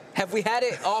 Have we had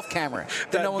it off camera?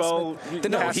 That Bo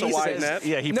cast a wide net?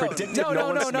 Yeah, he predicted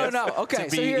Nolan Smith Okay,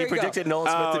 to be, he predicted Nolan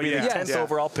Smith to be the 10th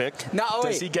overall pick.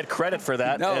 Does he get credit for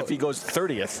that if he goes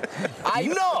 30th?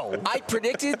 I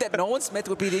predicted that Nolan Smith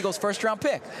would be the Eagles' first-round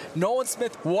pick. Nolan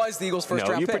Smith was the Eagles'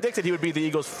 first-round pick. You predicted he would be the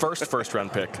Eagles'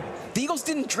 first-round pick. The Eagles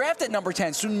didn't draft at number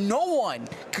 10, so no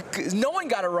one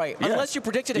got it right, unless you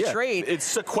predicted a trade.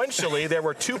 It's sequentially, there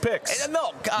were 2 picks.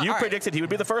 You predicted he would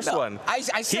be the first one. I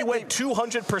said he went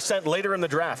 200% later in the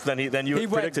draft than you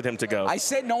predicted him to go. I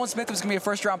said Nolan Smith was going to be a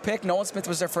first-round pick. Nolan Smith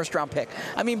was their first-round pick.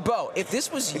 I mean, Bo, if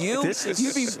this was you,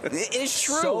 you'd be. It is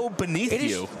true. So beneath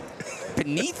you.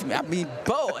 Beneath me. I mean,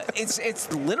 Bo,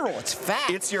 it's literal. It's fact.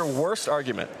 It's your worst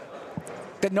argument.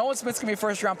 That Nolan Smith's going to be a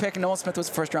first-round pick, and Nolan Smith was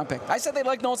a first-round pick. I said they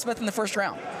liked Nolan Smith in the first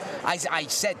round. I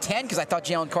said 10 because I thought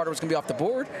Jalen Carter was going to be off the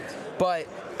board, but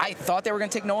I thought they were going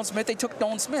to take Nolan Smith. They took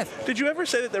Nolan Smith. Did you ever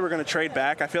say that they were going to trade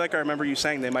back? I feel like I remember you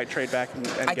saying they might trade back and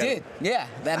I did, yeah.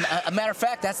 A matter of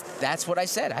fact, that's what I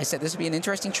said. I said this would be an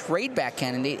interesting trade back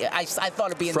candidate. I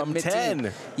thought it'd be in the mid-teens.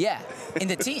 10. Yeah, in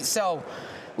the teens. So,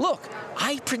 look,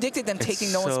 I predicted them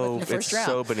taking Nolan Smith in the first round.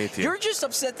 It's so beneath you. You're just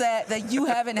upset that you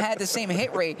haven't had the same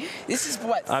hit rate. This is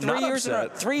what,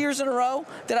 3 years in a row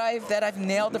that I've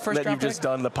nailed the first round pick. That you've just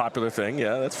done the popular thing.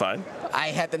 Yeah, that's fine. I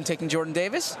had them taking Jordan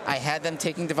Davis. I had them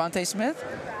taking Devontae Smith.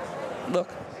 Look,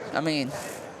 I mean,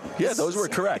 yeah, those were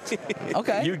correct.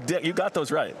 Okay. You got those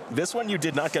right. This one you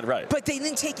did not get right. But they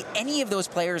didn't take any of those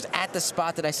players at the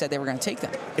spot that I said they were going to take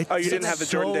them. You didn't have the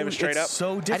Jordan Davis trade up?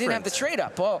 So different. I didn't have the trade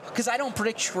up. Because I don't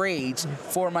predict trades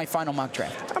for my final mock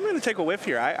draft. I'm going to take a whiff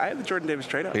here. I had the Jordan Davis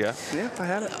trade up. Yeah? Yeah, I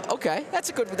had it. Okay, that's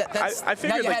a good. I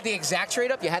figured now you had the exact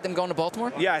trade up. You had them going to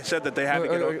Baltimore. Yeah, I said that they had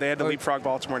to leapfrog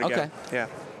Baltimore to get. Yeah.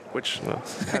 Which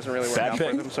hasn't really worked out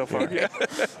for them so far. Yeah.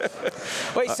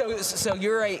 Wait, so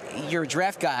you're a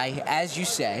draft guy, as you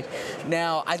said.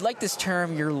 Now, I like this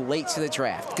term, you're late to the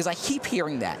draft, because I keep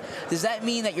hearing that. Does that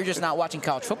mean that you're just not watching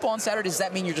college football on Saturday? Does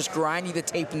that mean you're just grinding the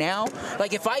tape now?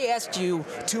 Like, if I asked you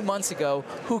 2 months ago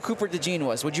who Cooper DeJean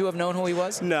was, would you have known who he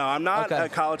was? No, I'm not a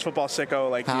college football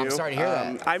sicko like you. I'm sorry to hear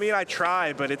that. I mean, I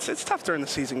try, but it's tough during the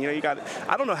season. You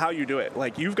don't know how you do it.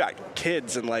 Like, you've got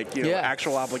kids and,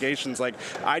 actual obligations. Like,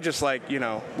 I just, like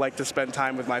to spend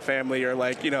time with my family or,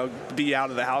 be out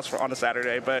of the house on a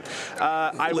Saturday. But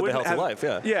I live wouldn't a healthy life,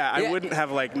 yeah. Yeah, I wouldn't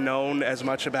have, known as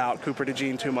much about Cooper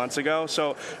DeJean 2 months ago.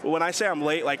 So when I say I'm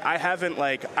late, I haven't,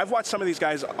 I've watched some of these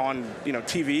guys on,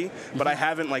 TV, but I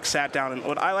haven't, sat down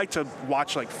and I like to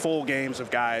watch, full games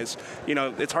of guys.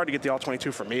 It's hard to get the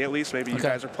all-22 for me, at least. Maybe you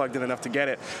guys are plugged in enough to get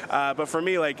it. But for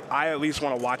me, I at least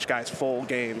want to watch guys full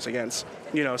games against,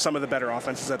 some of the better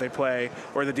offenses that they play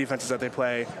or the defenses that they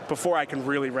play before I can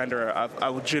really render a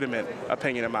legitimate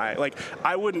opinion of my.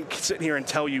 I wouldn't sit here and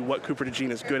tell you what Cooper DeJean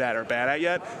is good at or bad at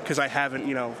yet because I haven't,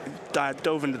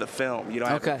 dove into the film.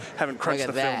 I haven't crunched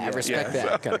the film yet. I respect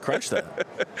that. Got to crunch that.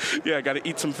 Yeah, I got to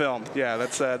eat some film. Yeah,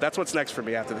 that's what's next for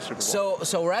me after the Super Bowl.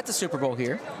 So we're at the Super Bowl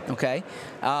here, okay?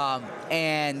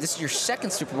 And this is your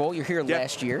second Super Bowl. You're here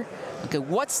last year. Okay,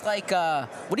 what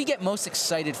do you get most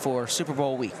excited for Super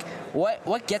Bowl week?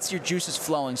 What gets your juices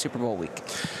flowing Super Bowl week?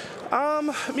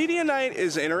 Media night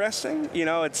is interesting.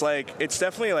 It's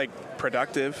definitely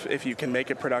productive if you can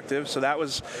make it productive. So that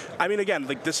was, again,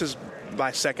 this is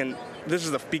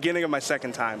the beginning of my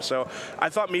second time. So I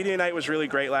thought Media Night was really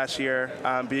great last year,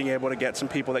 being able to get some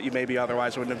people that you maybe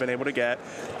otherwise wouldn't have been able to get.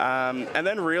 And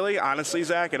then really, honestly,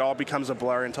 Zach, it all becomes a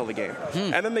blur until the game.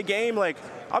 And then the game,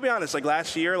 I'll be honest,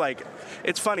 last year,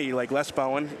 it's funny, Les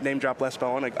Bowen, name drop Les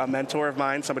Bowen, a mentor of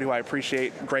mine, somebody who I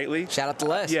appreciate greatly. Shout out to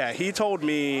Les. Yeah, he told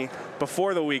me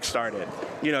before the week started,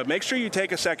 make sure you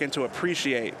take a second to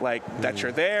appreciate, that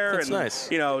you're there. That's and, nice.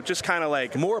 Just kind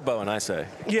of More Bowen, I say.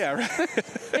 Yeah, right.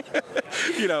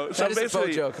 So that is basically, a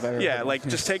Bo joke if I've ever heard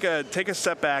just take a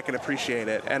step back and appreciate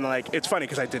it. And it's funny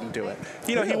because I didn't do it.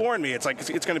 He warned me. It's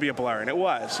it's going to be a blur, and it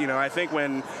was. I think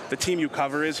when the team you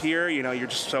cover is here, you're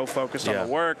just so focused on the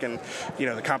work. work, and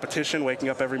the competition, waking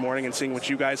up every morning and seeing what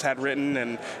you guys had written,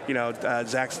 and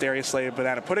Zach's Darius Slay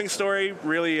banana pudding story.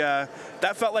 Really,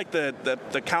 that felt like the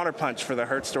counterpunch for the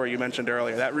Hurt story you mentioned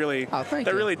earlier. That really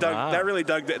dug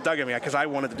at me because I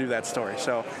wanted to do that story.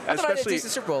 So I thought I did the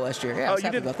Super Bowl last year. Yeah, I was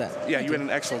happy about that. Yeah, you had an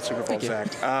excellent Super Bowl, Zach.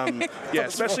 Yeah,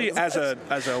 especially as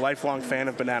a lifelong fan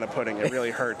of banana pudding, it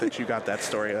really hurt that you got that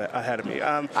story ahead of me.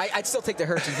 I'd still take the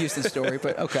Hurts and Houston story,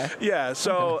 but okay. Yeah,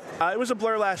 so it was a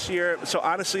blur last year. So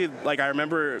honestly, I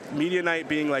remember media night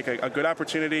being a good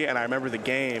opportunity, and I remember the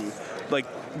game.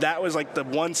 That was the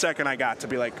 1 second I got to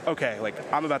be okay,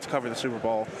 I'm about to cover the Super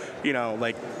Bowl.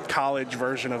 College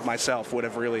version of myself would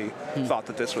have really thought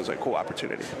that this was a cool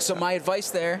opportunity. So my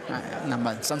advice there, I'm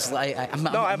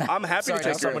happy to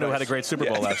take someone who had a great Super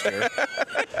Bowl last year.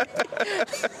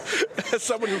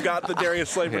 Someone who got the Darius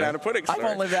Slay banana pudding story. I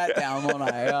won't live that down, won't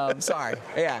I? Sorry.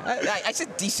 Yeah, I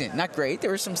said decent, not great.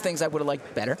 There were some things I would have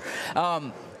liked better.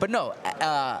 But no,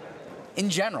 in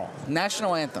general,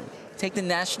 national anthem. Take the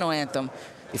national anthem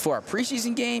before a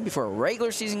preseason game, before a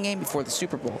regular season game, before the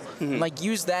Super Bowl. Mm-hmm.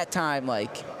 Use that time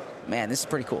man, this is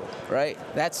pretty cool, right?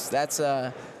 That's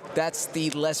the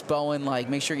Les Bowen,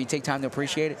 make sure you take time to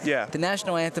appreciate it. Yeah. The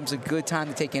national anthem's a good time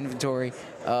to take inventory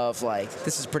of,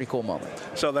 this is a pretty cool moment.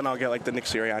 So then I'll get, the Nick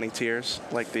Sirianni tears,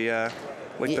 the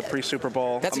pre-Super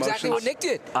Bowl That's emotions. exactly what Nick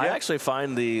did. I actually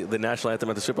find the national anthem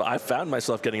at the Super Bowl, I found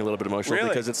myself getting a little bit emotional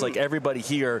because it's everybody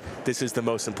here, this is the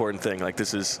most important thing.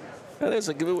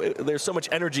 There's so much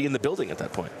energy in the building at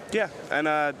that point. Yeah, and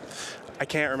I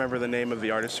can't remember the name of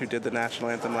the artist who did the national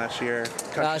anthem last year.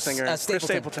 Country singer Chris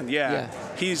Stapleton. Yeah.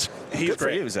 He's good great. For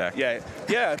you, Zach. Yeah.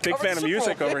 Big fan of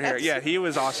music over here. Yeah, he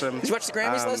was awesome. Did you watch the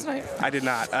Grammys last night? I did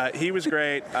not. He was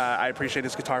great. I appreciate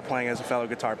his guitar playing as a fellow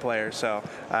guitar player. So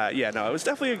it was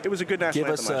definitely a good national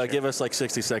anthem last year. Give us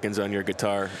 60 seconds on your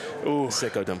guitar. Ooh.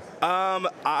 Sickodom.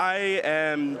 I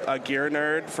am a gear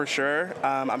nerd for sure.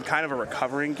 I'm kind of a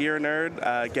recovering gear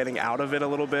nerd, getting out of it a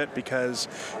little bit because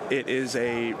it is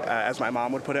as my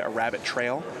mom would put it, a rabbit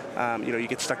trail. You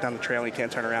get stuck down the trail and you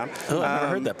can't turn around. Oh, I've never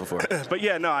heard that before. But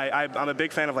yeah, no, I'm a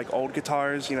big fan of old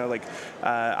guitars.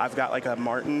 I've got a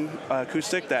Martin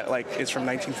acoustic that is from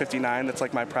 1959. That's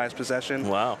my prized possession.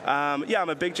 Wow. I'm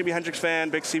a big Jimi Hendrix fan,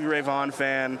 big Stevie Ray Vaughan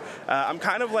fan. I'm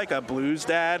kind of a blues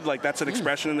dad. That's an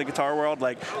expression in the guitar world.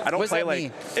 I don't play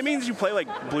mean? It means you play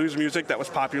blues music that was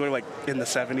popular in the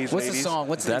 70s and 80s. What's the song?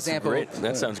 What's the example? Great.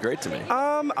 That sounds great to me.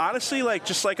 Honestly,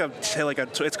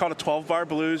 it's called a 12-bar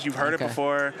blues. You've heard it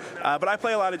before. But I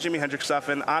play a lot of Jimi Hendrix stuff,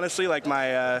 and honestly, I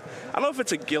don't know if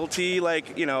it's a guilty,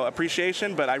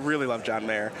 appreciation, but I really love John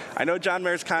Mayer. I know John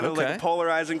Mayer's kind of a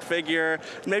polarizing figure.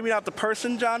 Maybe not the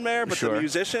person John Mayer, but the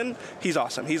musician. He's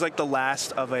awesome. He's the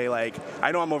last of I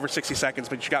know I'm over 60 seconds,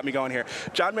 but you got me going here.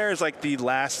 John Mayer is the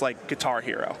last guitar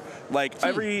hero.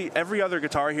 Every other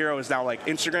guitar hero is now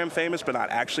Instagram famous, but not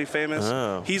actually famous.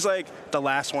 Oh. He's the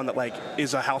last one that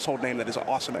is a household name that is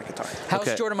awesome at guitar.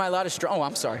 How's Jordan Mailata's strong? Oh,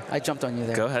 I'm sorry. I jumped on you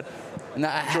there. Go ahead.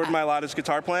 Jordan Mailata's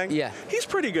guitar playing? Yeah. He's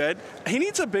pretty good. He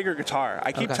needs a bigger guitar.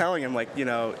 I keep telling him,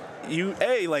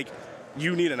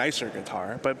 you need a nicer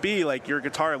guitar, but B, your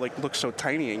guitar looks so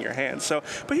tiny in your hands. So,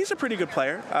 but he's a pretty good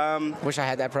player. Wish I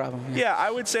had that problem. Yeah,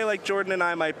 I would say Jordan and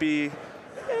I might be.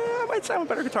 I might say I'm a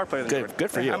better guitar player than Jordan.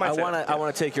 Good for you. I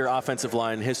want to take your offensive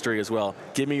line history as well.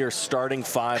 Give me your starting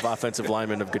 5 offensive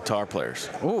linemen of guitar players.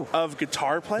 Ooh. Of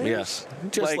guitar players? Yes.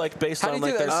 Just based on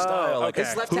their style. Okay.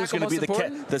 Who's going to be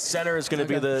the center is going to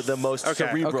be the most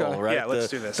cerebral, right? Yeah, let's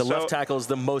do this. The left tackle is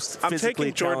the most physically talented. I'm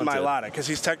taking Jordan Mailata because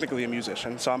he's technically a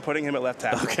musician, so I'm putting him at left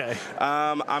tackle. Okay.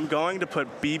 I'm going to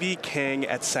put B.B. King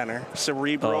at center.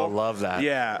 Cerebral. Oh, love that.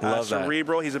 Yeah,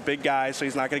 cerebral. He's a big guy, so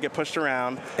he's not going to get pushed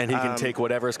around. And he can take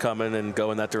whatever's coming and go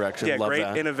in that direction. Yeah, love great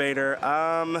that. Innovator.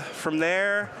 From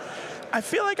there, I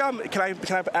feel like can I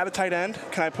add a tight end?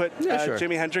 Can I put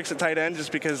Jimi Hendrix at tight end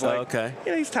just because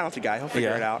he's a talented guy. He'll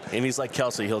figure it out. And he's like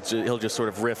Kelsey. He'll just sort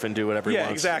of riff and do whatever he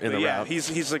wants. Exactly. In the route.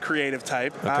 He's a creative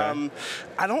type. Okay.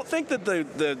 I don't think that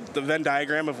the Venn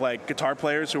diagram of guitar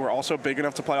players who are also big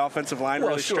enough to play offensive line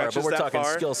really stretches but we're that talking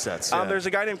far. Skill sets. There's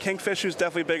a guy named Kingfish who's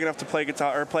definitely big enough to play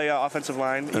guitar or play offensive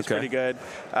line. He's pretty good.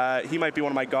 He might be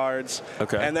one of my guards.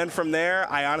 Okay. And then from there,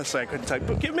 I couldn't tell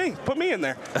you. Put me in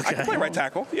there. Okay. I can play right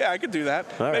tackle. Yeah, I could do that.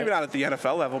 Maybe not at the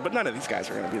NFL level, but none of these guys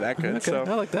are going to be that good. Okay, so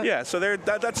I like that. Yeah, so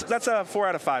that's a 4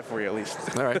 out of 5 for you at least.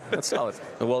 All right, that's solid.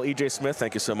 Well, EJ Smith,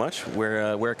 thank you so much.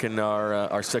 Where can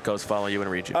our sickos follow you and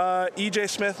read you?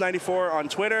 EJ Smith 94 on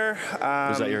Twitter.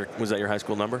 Was that your high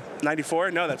school number?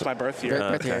 94? No, that's my birth year.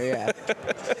 Birth year, yeah.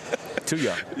 too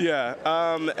young. Yeah,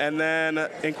 and then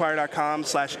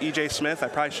Inquirer.com/EJ Smith. I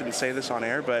probably shouldn't say this on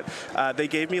air, but they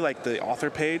gave me like the author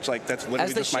page, like that's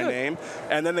literally just my name.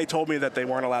 And then they told me that they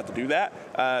weren't allowed to do that,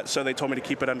 so they told me to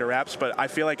keep it under wraps. But I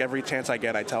feel like every chance I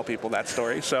get, I tell people that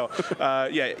story. So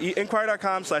yeah,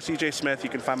 Inquirer.com/EJ Smith. You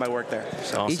can find my work there.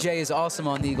 So. Awesome. EJ is awesome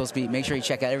on the Eagles beat. Make sure you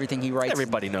check out everything he writes.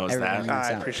 Everybody knows that.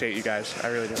 I appreciate you guys. I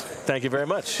really do. Thank you very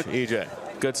much, EJ.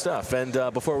 Good stuff. And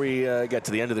before we get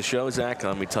to the end of the show, Zach,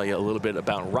 let me tell you a little bit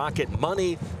about Rocket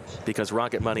Money, because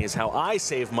Rocket Money is how I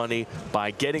save money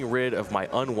by getting rid of my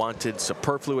unwanted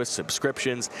superfluous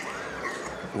subscriptions.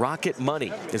 Rocket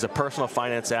Money is a personal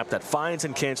finance app that finds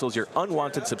and cancels your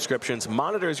unwanted subscriptions,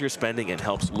 monitors your spending, and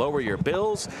helps lower your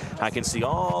bills. I can see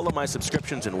all of my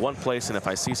subscriptions in one place, and if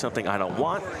I see something I don't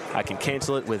want, I can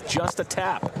cancel it with just a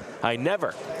tap. I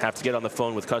never have to get on the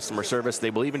phone with customer service.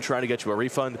 They will even try to get you a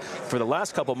refund for the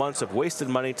last couple months of wasted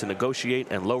money to negotiate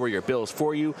and lower your bills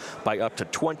for you by up to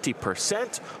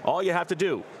 20%. All you have to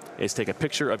do is take a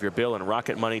picture of your bill, and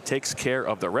Rocket Money takes care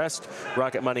of the rest.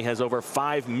 Rocket Money has over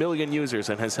 5 million users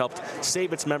and has helped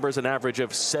save its members an average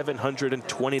of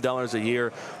 $720 a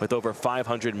year with over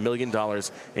 $500 million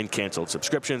in canceled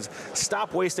subscriptions.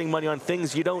 Stop wasting money on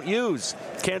things you don't use.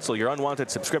 Cancel your unwanted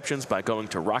subscriptions by going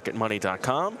to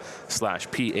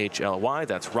rocketmoney.com/PHLY.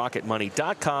 That's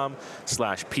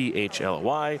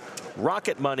rocketmoney.com/PHLY.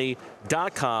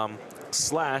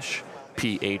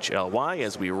 rocketmoney.com/PHLY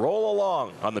as we roll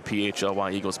along on the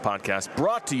PHLY Eagles podcast,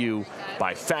 brought to you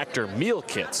by Factor Meal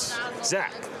Kits.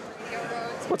 Zach,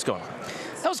 what's going on?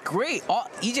 That was great.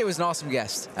 EJ was an awesome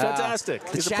guest. Fantastic.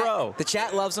 He's a pro. The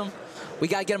chat loves him. We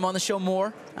got to get him on the show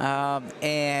more.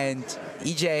 And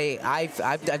EJ,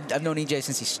 I've known EJ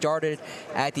since he started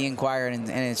at the Inquirer, and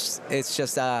it's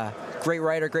just a great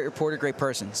writer, great reporter, great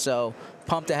person. So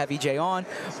pumped to have EJ on.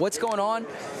 What's going on?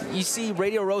 You see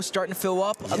Radio Row starting to fill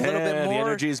up a little bit more. The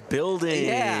energy is building.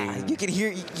 Yeah, you can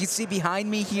hear. You can see behind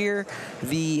me here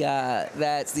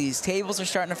that these tables are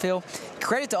starting to fill.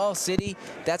 Credit to All City.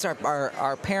 That's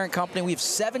our parent company. We have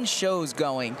 7 shows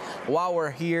going while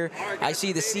we're here. I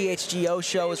see the CHGO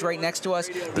show is right next to us.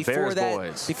 The Bears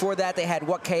boys. Before that, they had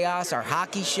What Chaos, our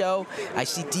hockey show. I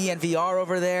see DNVR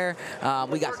over there.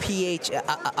 We got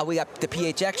we got the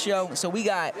PHX show. So we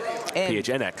got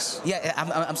PHNX. Yeah,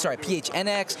 I'm sorry,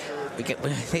 PHNX.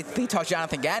 They talk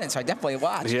Jonathan Gannon, so I definitely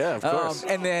watch. Yeah, of course.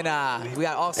 And then we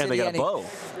got All City. And they got a bow.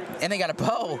 And they got a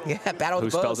bow. Yeah, Battle of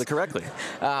the Bows. Who spells it correctly?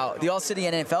 The All City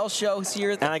NFL show is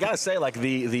here. And I gotta say, like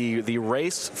the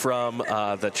race from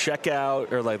the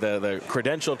checkout or like the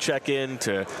credential check-in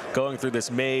to going through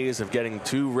this maze of getting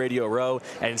to Radio Row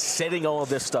and setting all of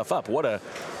this stuff up. What a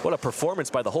performance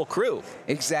by the whole crew.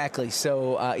 Exactly.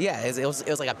 So yeah, it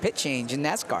was like a pit change in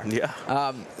NASCAR. Yeah.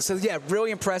 So yeah, really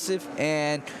impressive.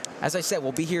 And as I said,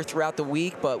 we'll be here throughout the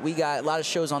week, but we got a lot of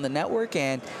shows on the network,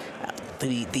 and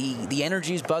the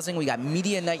energy is buzzing. We got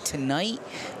media night tonight.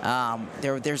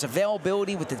 There's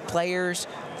availability with the players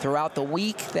throughout the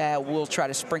week that we'll try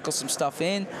to sprinkle some stuff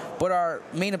in. But our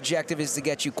main objective is to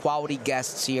get you quality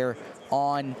guests here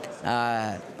on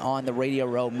the Radio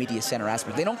Row Media Center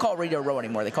aspect. They don't call it Radio Row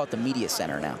anymore. They call it the Media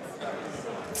Center now.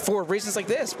 For reasons like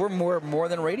this, we're more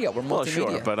than radio. We're multimedia. Well,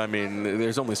 sure, but I mean,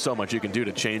 there's only so much you can do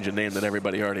to change a name that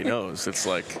everybody already knows. It's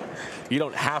like you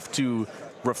don't have to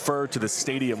refer to the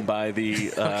stadium by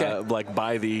the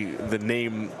by the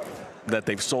name that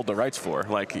they've sold the rights for.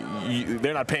 Like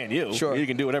they're not paying you. Sure. You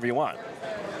can do whatever you want.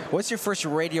 What's your first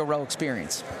Radio Row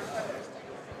experience?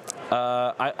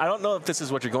 I don't know if this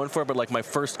is what you're going for, but like my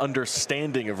first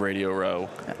understanding of Radio Row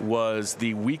was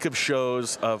the week of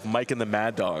shows of Mike and the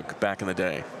Mad Dog back in the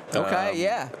day. Okay,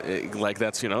 yeah. Like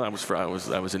that's, I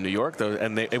was in New York though,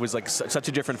 and it was like such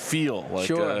a different feel. Like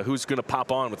sure. Who's going to pop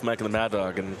on with Mike and the Mad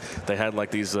Dog, and they had like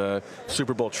these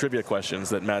Super Bowl trivia questions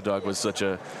that Mad Dog was such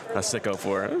a sicko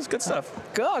for. It was good stuff.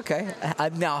 Good. Okay.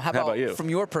 Now, how about you? From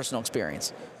your personal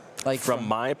experience? Like from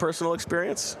my personal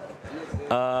experience.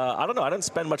 I don't know. I didn't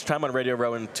spend much time on Radio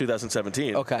Row in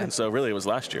 2017. Okay. And so really it was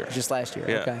last year. Just last year.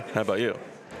 Yeah. Okay. How about you?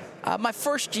 My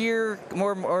first year,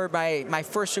 my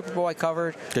first Super Bowl I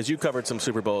covered. Because you covered some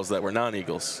Super Bowls that were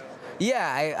non-Eagles.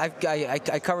 Yeah,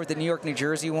 I covered the New York, New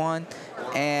Jersey one.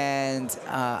 And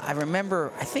I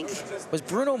remember, I think, was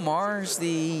Bruno Mars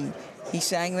he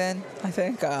sang then, I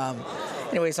think.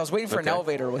 Anyways, I was waiting for an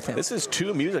elevator with him. This is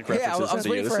 2 music references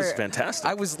into you. This is fantastic.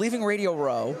 I was leaving Radio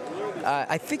Row.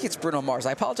 I think it's Bruno Mars.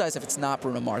 I apologize if it's not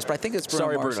Bruno Mars, but I think it's Bruno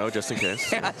Mars. Sorry, Bruno, just in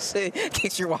case. Yeah, in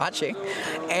case you're watching.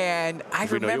 And I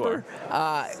remember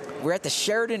we're at the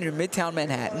Sheraton in Midtown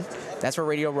Manhattan. That's where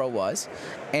Radio Row was.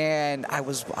 And I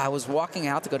was walking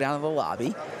out to go down to the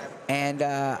lobby. And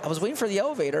I was waiting for the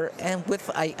elevator, and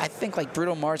with, I think, like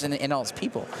Bruno Mars and all his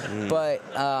people. But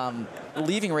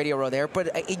leaving Radio Row there.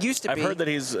 But it used to be. I've heard that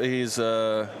he's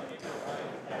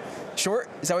short?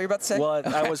 Is that what you're about to say? Well,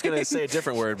 I was going to say a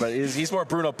different word, but he's more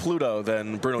Bruno Pluto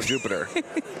than Bruno Jupiter.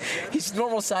 He's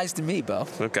normal size to me, Bo.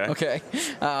 Okay. Okay.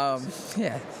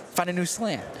 Yeah. Find a new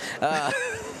slant.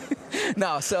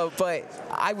 No, but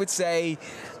I would say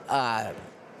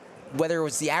whether it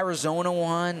was the Arizona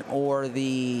one or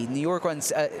the New York one,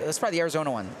 it was probably the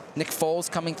Arizona one. Nick Foles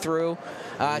coming through.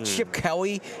 Chip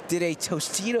Kelly did a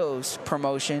Tostitos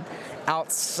promotion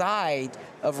outside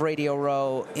of Radio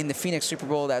Row in the Phoenix Super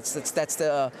Bowl. That's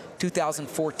the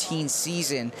 2014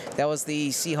 season. That was the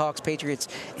Seahawks Patriots.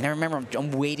 And I remember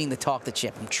I'm waiting to talk to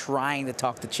Chip. I'm trying to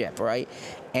talk to Chip, right?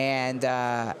 And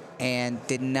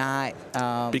did not.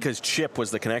 Because Chip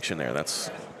was the connection there. That's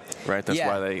right. That's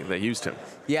why they used him.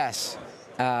 Yes.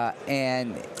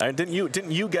 And didn't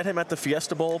you get him at the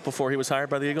Fiesta Bowl before he was hired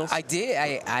by the Eagles? I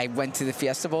did. I went to the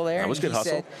Fiesta Bowl there. That was good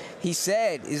hustle. He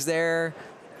said, is there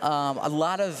a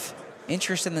lot of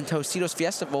interest in the Tostitos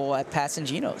Fiesta Bowl at Pat's and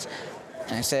Gino's?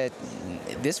 And I said,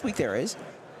 this week there is.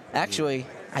 Actually,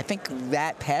 I think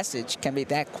that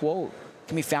quote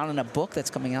can be found in a book that's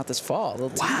coming out this fall.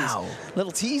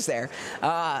 Little tease there.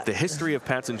 The History of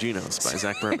Pat's and Gino's by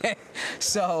Zach Berman.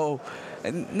 So,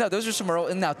 no, those are some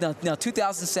early. Now,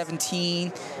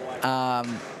 2017. I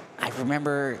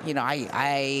remember,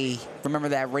 I remember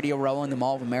that Radio Row in the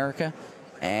Mall of America,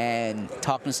 and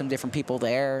talking to some different people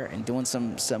there and doing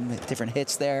some different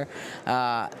hits there.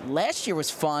 Last year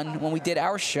was fun when we did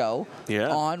our show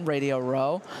on Radio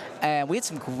Row, and we had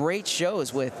some great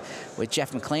shows with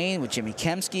Jeff McClain, with Jimmy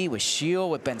Kemsky, with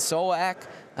Shield, with Ben Solak,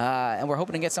 and we're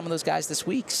hoping to get some of those guys this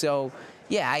week. So,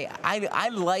 yeah, I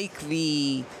like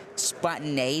the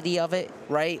spontaneity of it,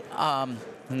 right?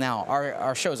 Now,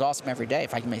 our show is awesome every day,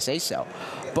 if I may say so.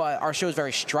 But our show is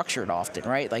very structured often,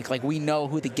 right? Like we know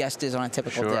who the guest is on a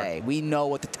typical day. We know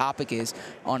what the topic is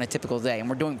on a typical day. And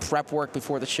we're doing prep work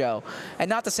before the show. And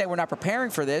not to say we're not preparing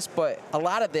for this, but a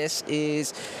lot of this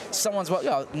is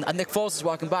Nick Foles is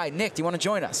walking by. Nick, do you want to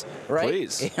join us? Right?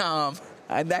 Please.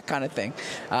 And that kind of thing.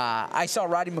 I saw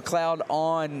Rodney McLeod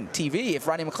on TV. If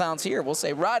Rodney McLeod's here, we'll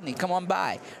say, Rodney, come on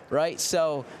by, right?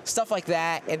 So stuff like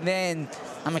that. And then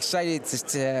I'm excited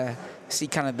to see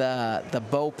kind of the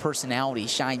Bo personality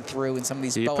shine through in some of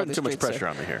these. You're putting too much pressure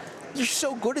on me here. You're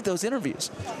so good at those interviews.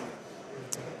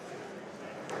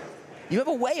 You have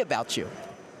a way about you.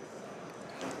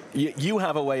 You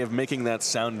have a way of making that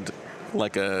sound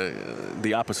like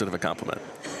the opposite of a compliment.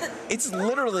 It's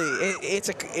literally,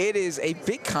 it is a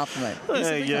big compliment.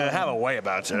 You have a way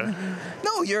about you.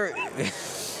 No,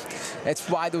 that's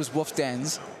why those wolf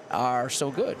dens are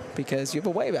so good, because you have a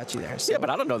way about you there. So. Yeah, but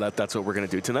I don't know that that's what we're going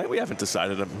to do tonight. We haven't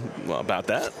decided about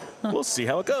that. We'll see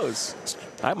how it goes.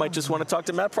 I might just want to talk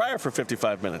to Matt Pryor for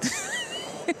 55 minutes.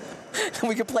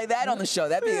 We could play that on the show.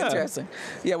 That'd be interesting.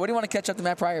 Yeah, what do you want to catch up to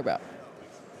Matt Pryor about?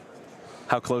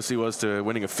 How close he was to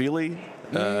winning a Feely.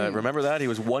 Remember that? He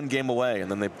was one game away, and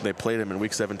then they played him in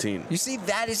Week 17. You see,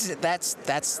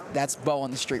 that's Bo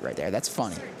on the street right there. That's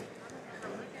funny.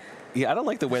 Yeah, I don't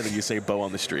like the way that you say Bo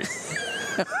on the street.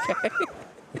 Okay.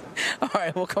 All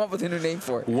right, we'll come up with a new name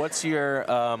for it. What's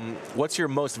your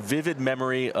most vivid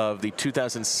memory of the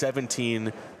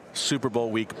 2017 Super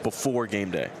Bowl week before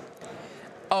game day?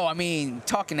 Oh, I mean,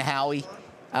 talking to Howie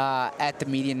at the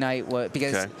media night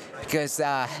because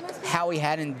Howie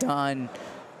hadn't done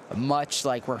much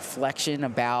like reflection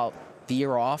about the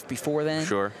year off before then.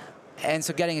 Sure. And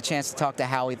so getting a chance to talk to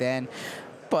Howie then.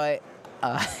 But,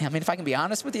 I mean, if I can be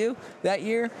honest with you, that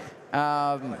year,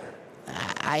 I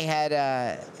had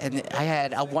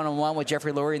a one-on-one with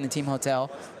Jeffrey Lurie in the team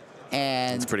hotel.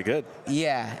 And that's pretty good.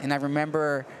 Yeah, and I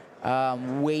remember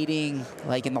waiting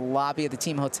like in the lobby of the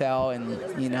team hotel,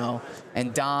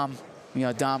 and Dom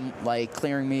like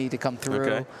clearing me to come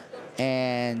through,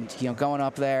 and going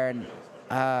up there, and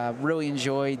really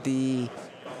enjoyed the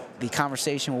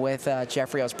conversation with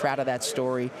Jeffrey. I was proud of that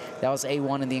story. That was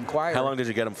A1 in the Inquirer. How long did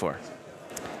you get him for?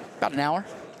 About an hour.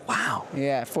 Wow.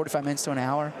 Yeah, 45 minutes to an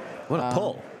hour. What a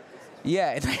pull.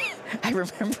 Yeah, and I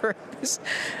remember this,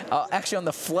 actually on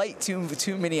the flight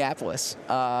to Minneapolis,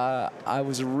 I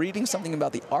was reading something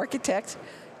about the architect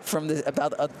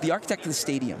the architect of the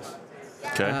stadium.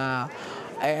 Okay.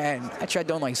 And I tried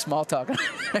doing like small talk.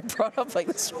 I brought up like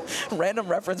this random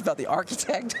reference about the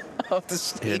architect of the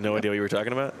stadium. You had no idea what you were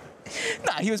talking about?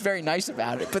 Nah, he was very nice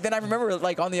about it. But then I remember,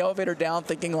 like, on the elevator down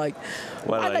thinking, like,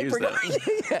 why did I use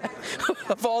that? Yeah.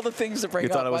 Of all the things to bring up.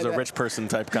 You thought it was a rich person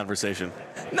type conversation.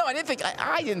 No, I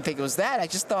didn't think it was that. I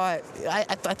just thought,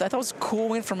 I thought it was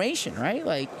cool information, right?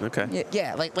 Like, okay.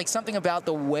 Yeah, like something about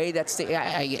the way that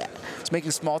I was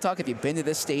making small talk. If you've been to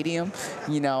this stadium,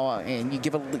 and you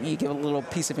give a little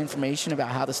piece of information about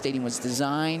how the stadium was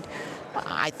designed,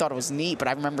 I thought it was neat. But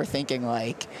I remember thinking,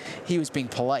 like, he was being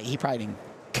polite. He probably didn't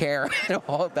care at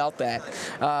all about that.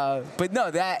 But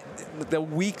no, the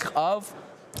week of,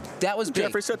 that was big.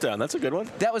 Jeffrey sit down. That's a good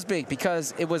one. That was big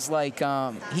because it was like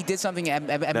he did something at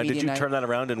now, media did you night. Turn that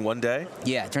around in one day?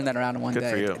 Yeah, turn that around in one day.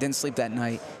 Good for you. I didn't sleep that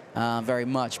night very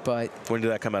much, but when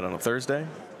did that come out, on a Thursday?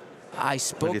 I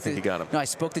spoke. When do you think you got him? No, I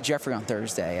spoke to Jeffrey on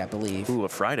Thursday, I believe. Ooh, a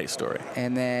Friday story.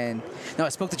 And then, no, I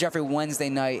spoke to Jeffrey Wednesday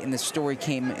night, and the story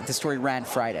ran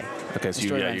Friday. Okay, so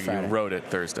you wrote it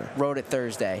Thursday. Wrote it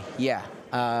Thursday, yeah.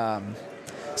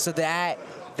 So that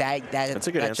That's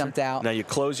a good answer. Jumped out. Now you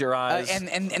close your eyes.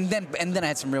 And then I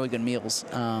had some really good meals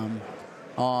on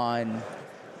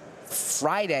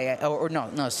Friday,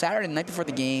 Saturday, the night before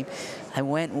the game. I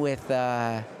went with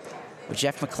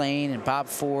Jeff McClain and Bob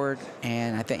Ford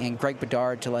and Greg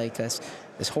Bedard to like this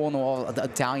hole in the wall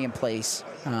Italian place.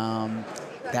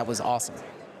 That was awesome.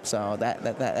 So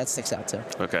that sticks out too.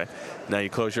 Okay. Now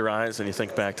you close your eyes and you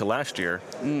think back to last year.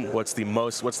 What's the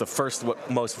most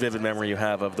vivid memory you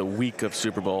have of the week of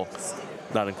Super Bowl,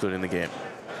 not including the game?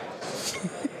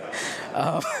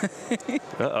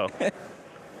 Uh-oh.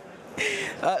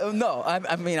 No,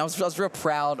 I mean, I was real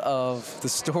proud of the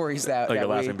stories that. Oh, you're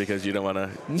laughing because you don't want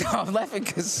to. No, I'm laughing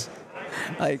because,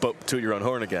 like. But toot your own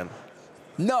horn again.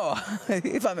 No,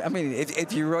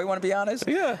 if you really want to be honest.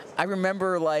 Yeah. I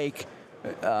remember like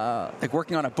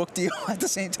working on a book deal at the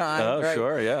same time. Oh, right?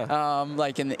 sure, yeah.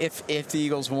 Like in the if the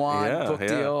Eagles won book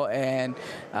deal and.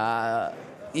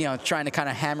 Trying to kind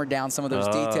of hammer down some of those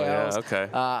details. Yeah, okay.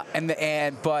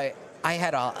 But I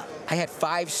had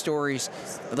 5 stories.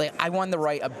 Like I wanted to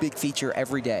write a big feature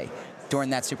every day during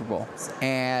that Super Bowl,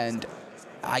 and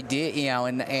I did.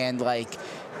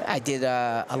 I did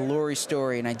a Lurie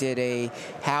story, and I did a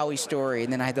Howie story,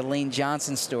 and then I had the Lane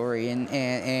Johnson story,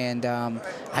 and I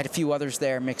had a few others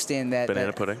there mixed in.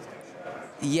 Banana pudding.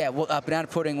 Yeah, well, Banana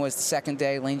pudding was the second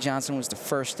day. Lane Johnson was the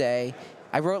first day.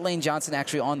 I wrote Lane Johnson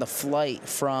actually on the flight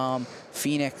from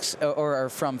Phoenix or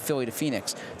from Philly to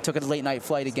Phoenix. Took a late night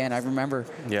flight again. I remember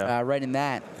writing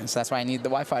that, and so that's why I needed the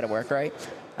Wi-Fi to work, right?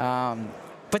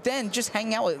 But then just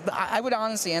hang out with. I would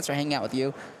honestly answer hang out with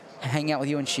you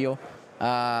and Sheil.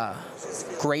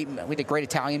 Great. We did a great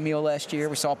Italian meal last year.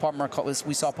 We saw Paul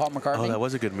McCartney. Oh, that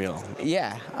was a good meal.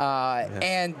 Yeah.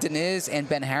 And Deniz and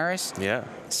Ben Harris. Yeah.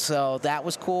 So that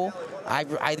was cool. I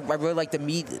really like the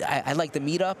meet. I like the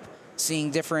meetup.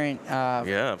 Seeing different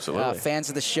fans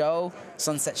of the show.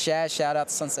 Sunset Shaz, shout out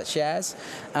to Sunset Shaz.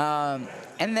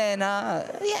 And then,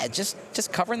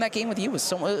 just covering that game with you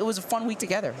it was a fun week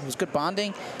together. It was good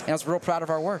bonding, and I was real proud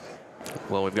of our work.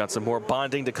 Well, we've got some more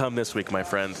bonding to come this week, my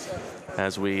friend,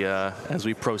 as we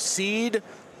proceed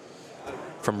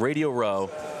from Radio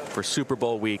Row for Super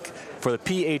Bowl week for the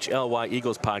PHLY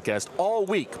Eagles podcast all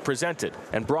week, presented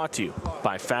and brought to you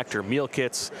by Factor Meal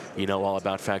Kits. You know all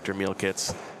about Factor Meal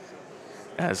Kits.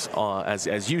 As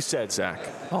you said, Zach,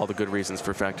 all the good reasons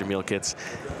for Factor Meal Kits.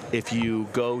 If you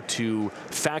go to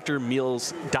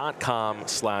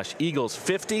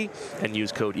factormeals.com/Eagles50 and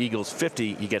use code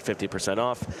Eagles50, you get 50%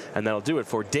 off. And that'll do it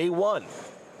for day one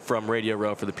from Radio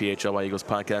Row for the PHLY Eagles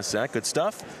podcast. Zach, good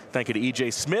stuff. Thank you to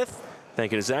EJ Smith.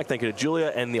 Thank you to Zach. Thank you to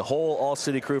Julia and the whole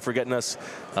All-City crew for getting us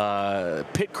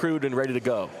pit crewed and ready to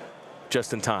go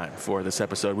just in time for this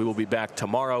episode. We will be back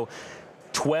tomorrow.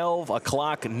 12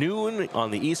 o'clock noon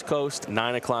on the East Coast,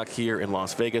 9 o'clock here in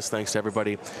Las Vegas. Thanks to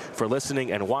everybody for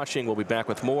listening and watching. We'll be back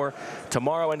with more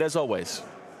tomorrow. And as always,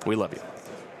 we love you.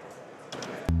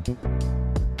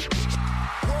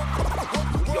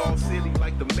 We all silly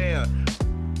like the man.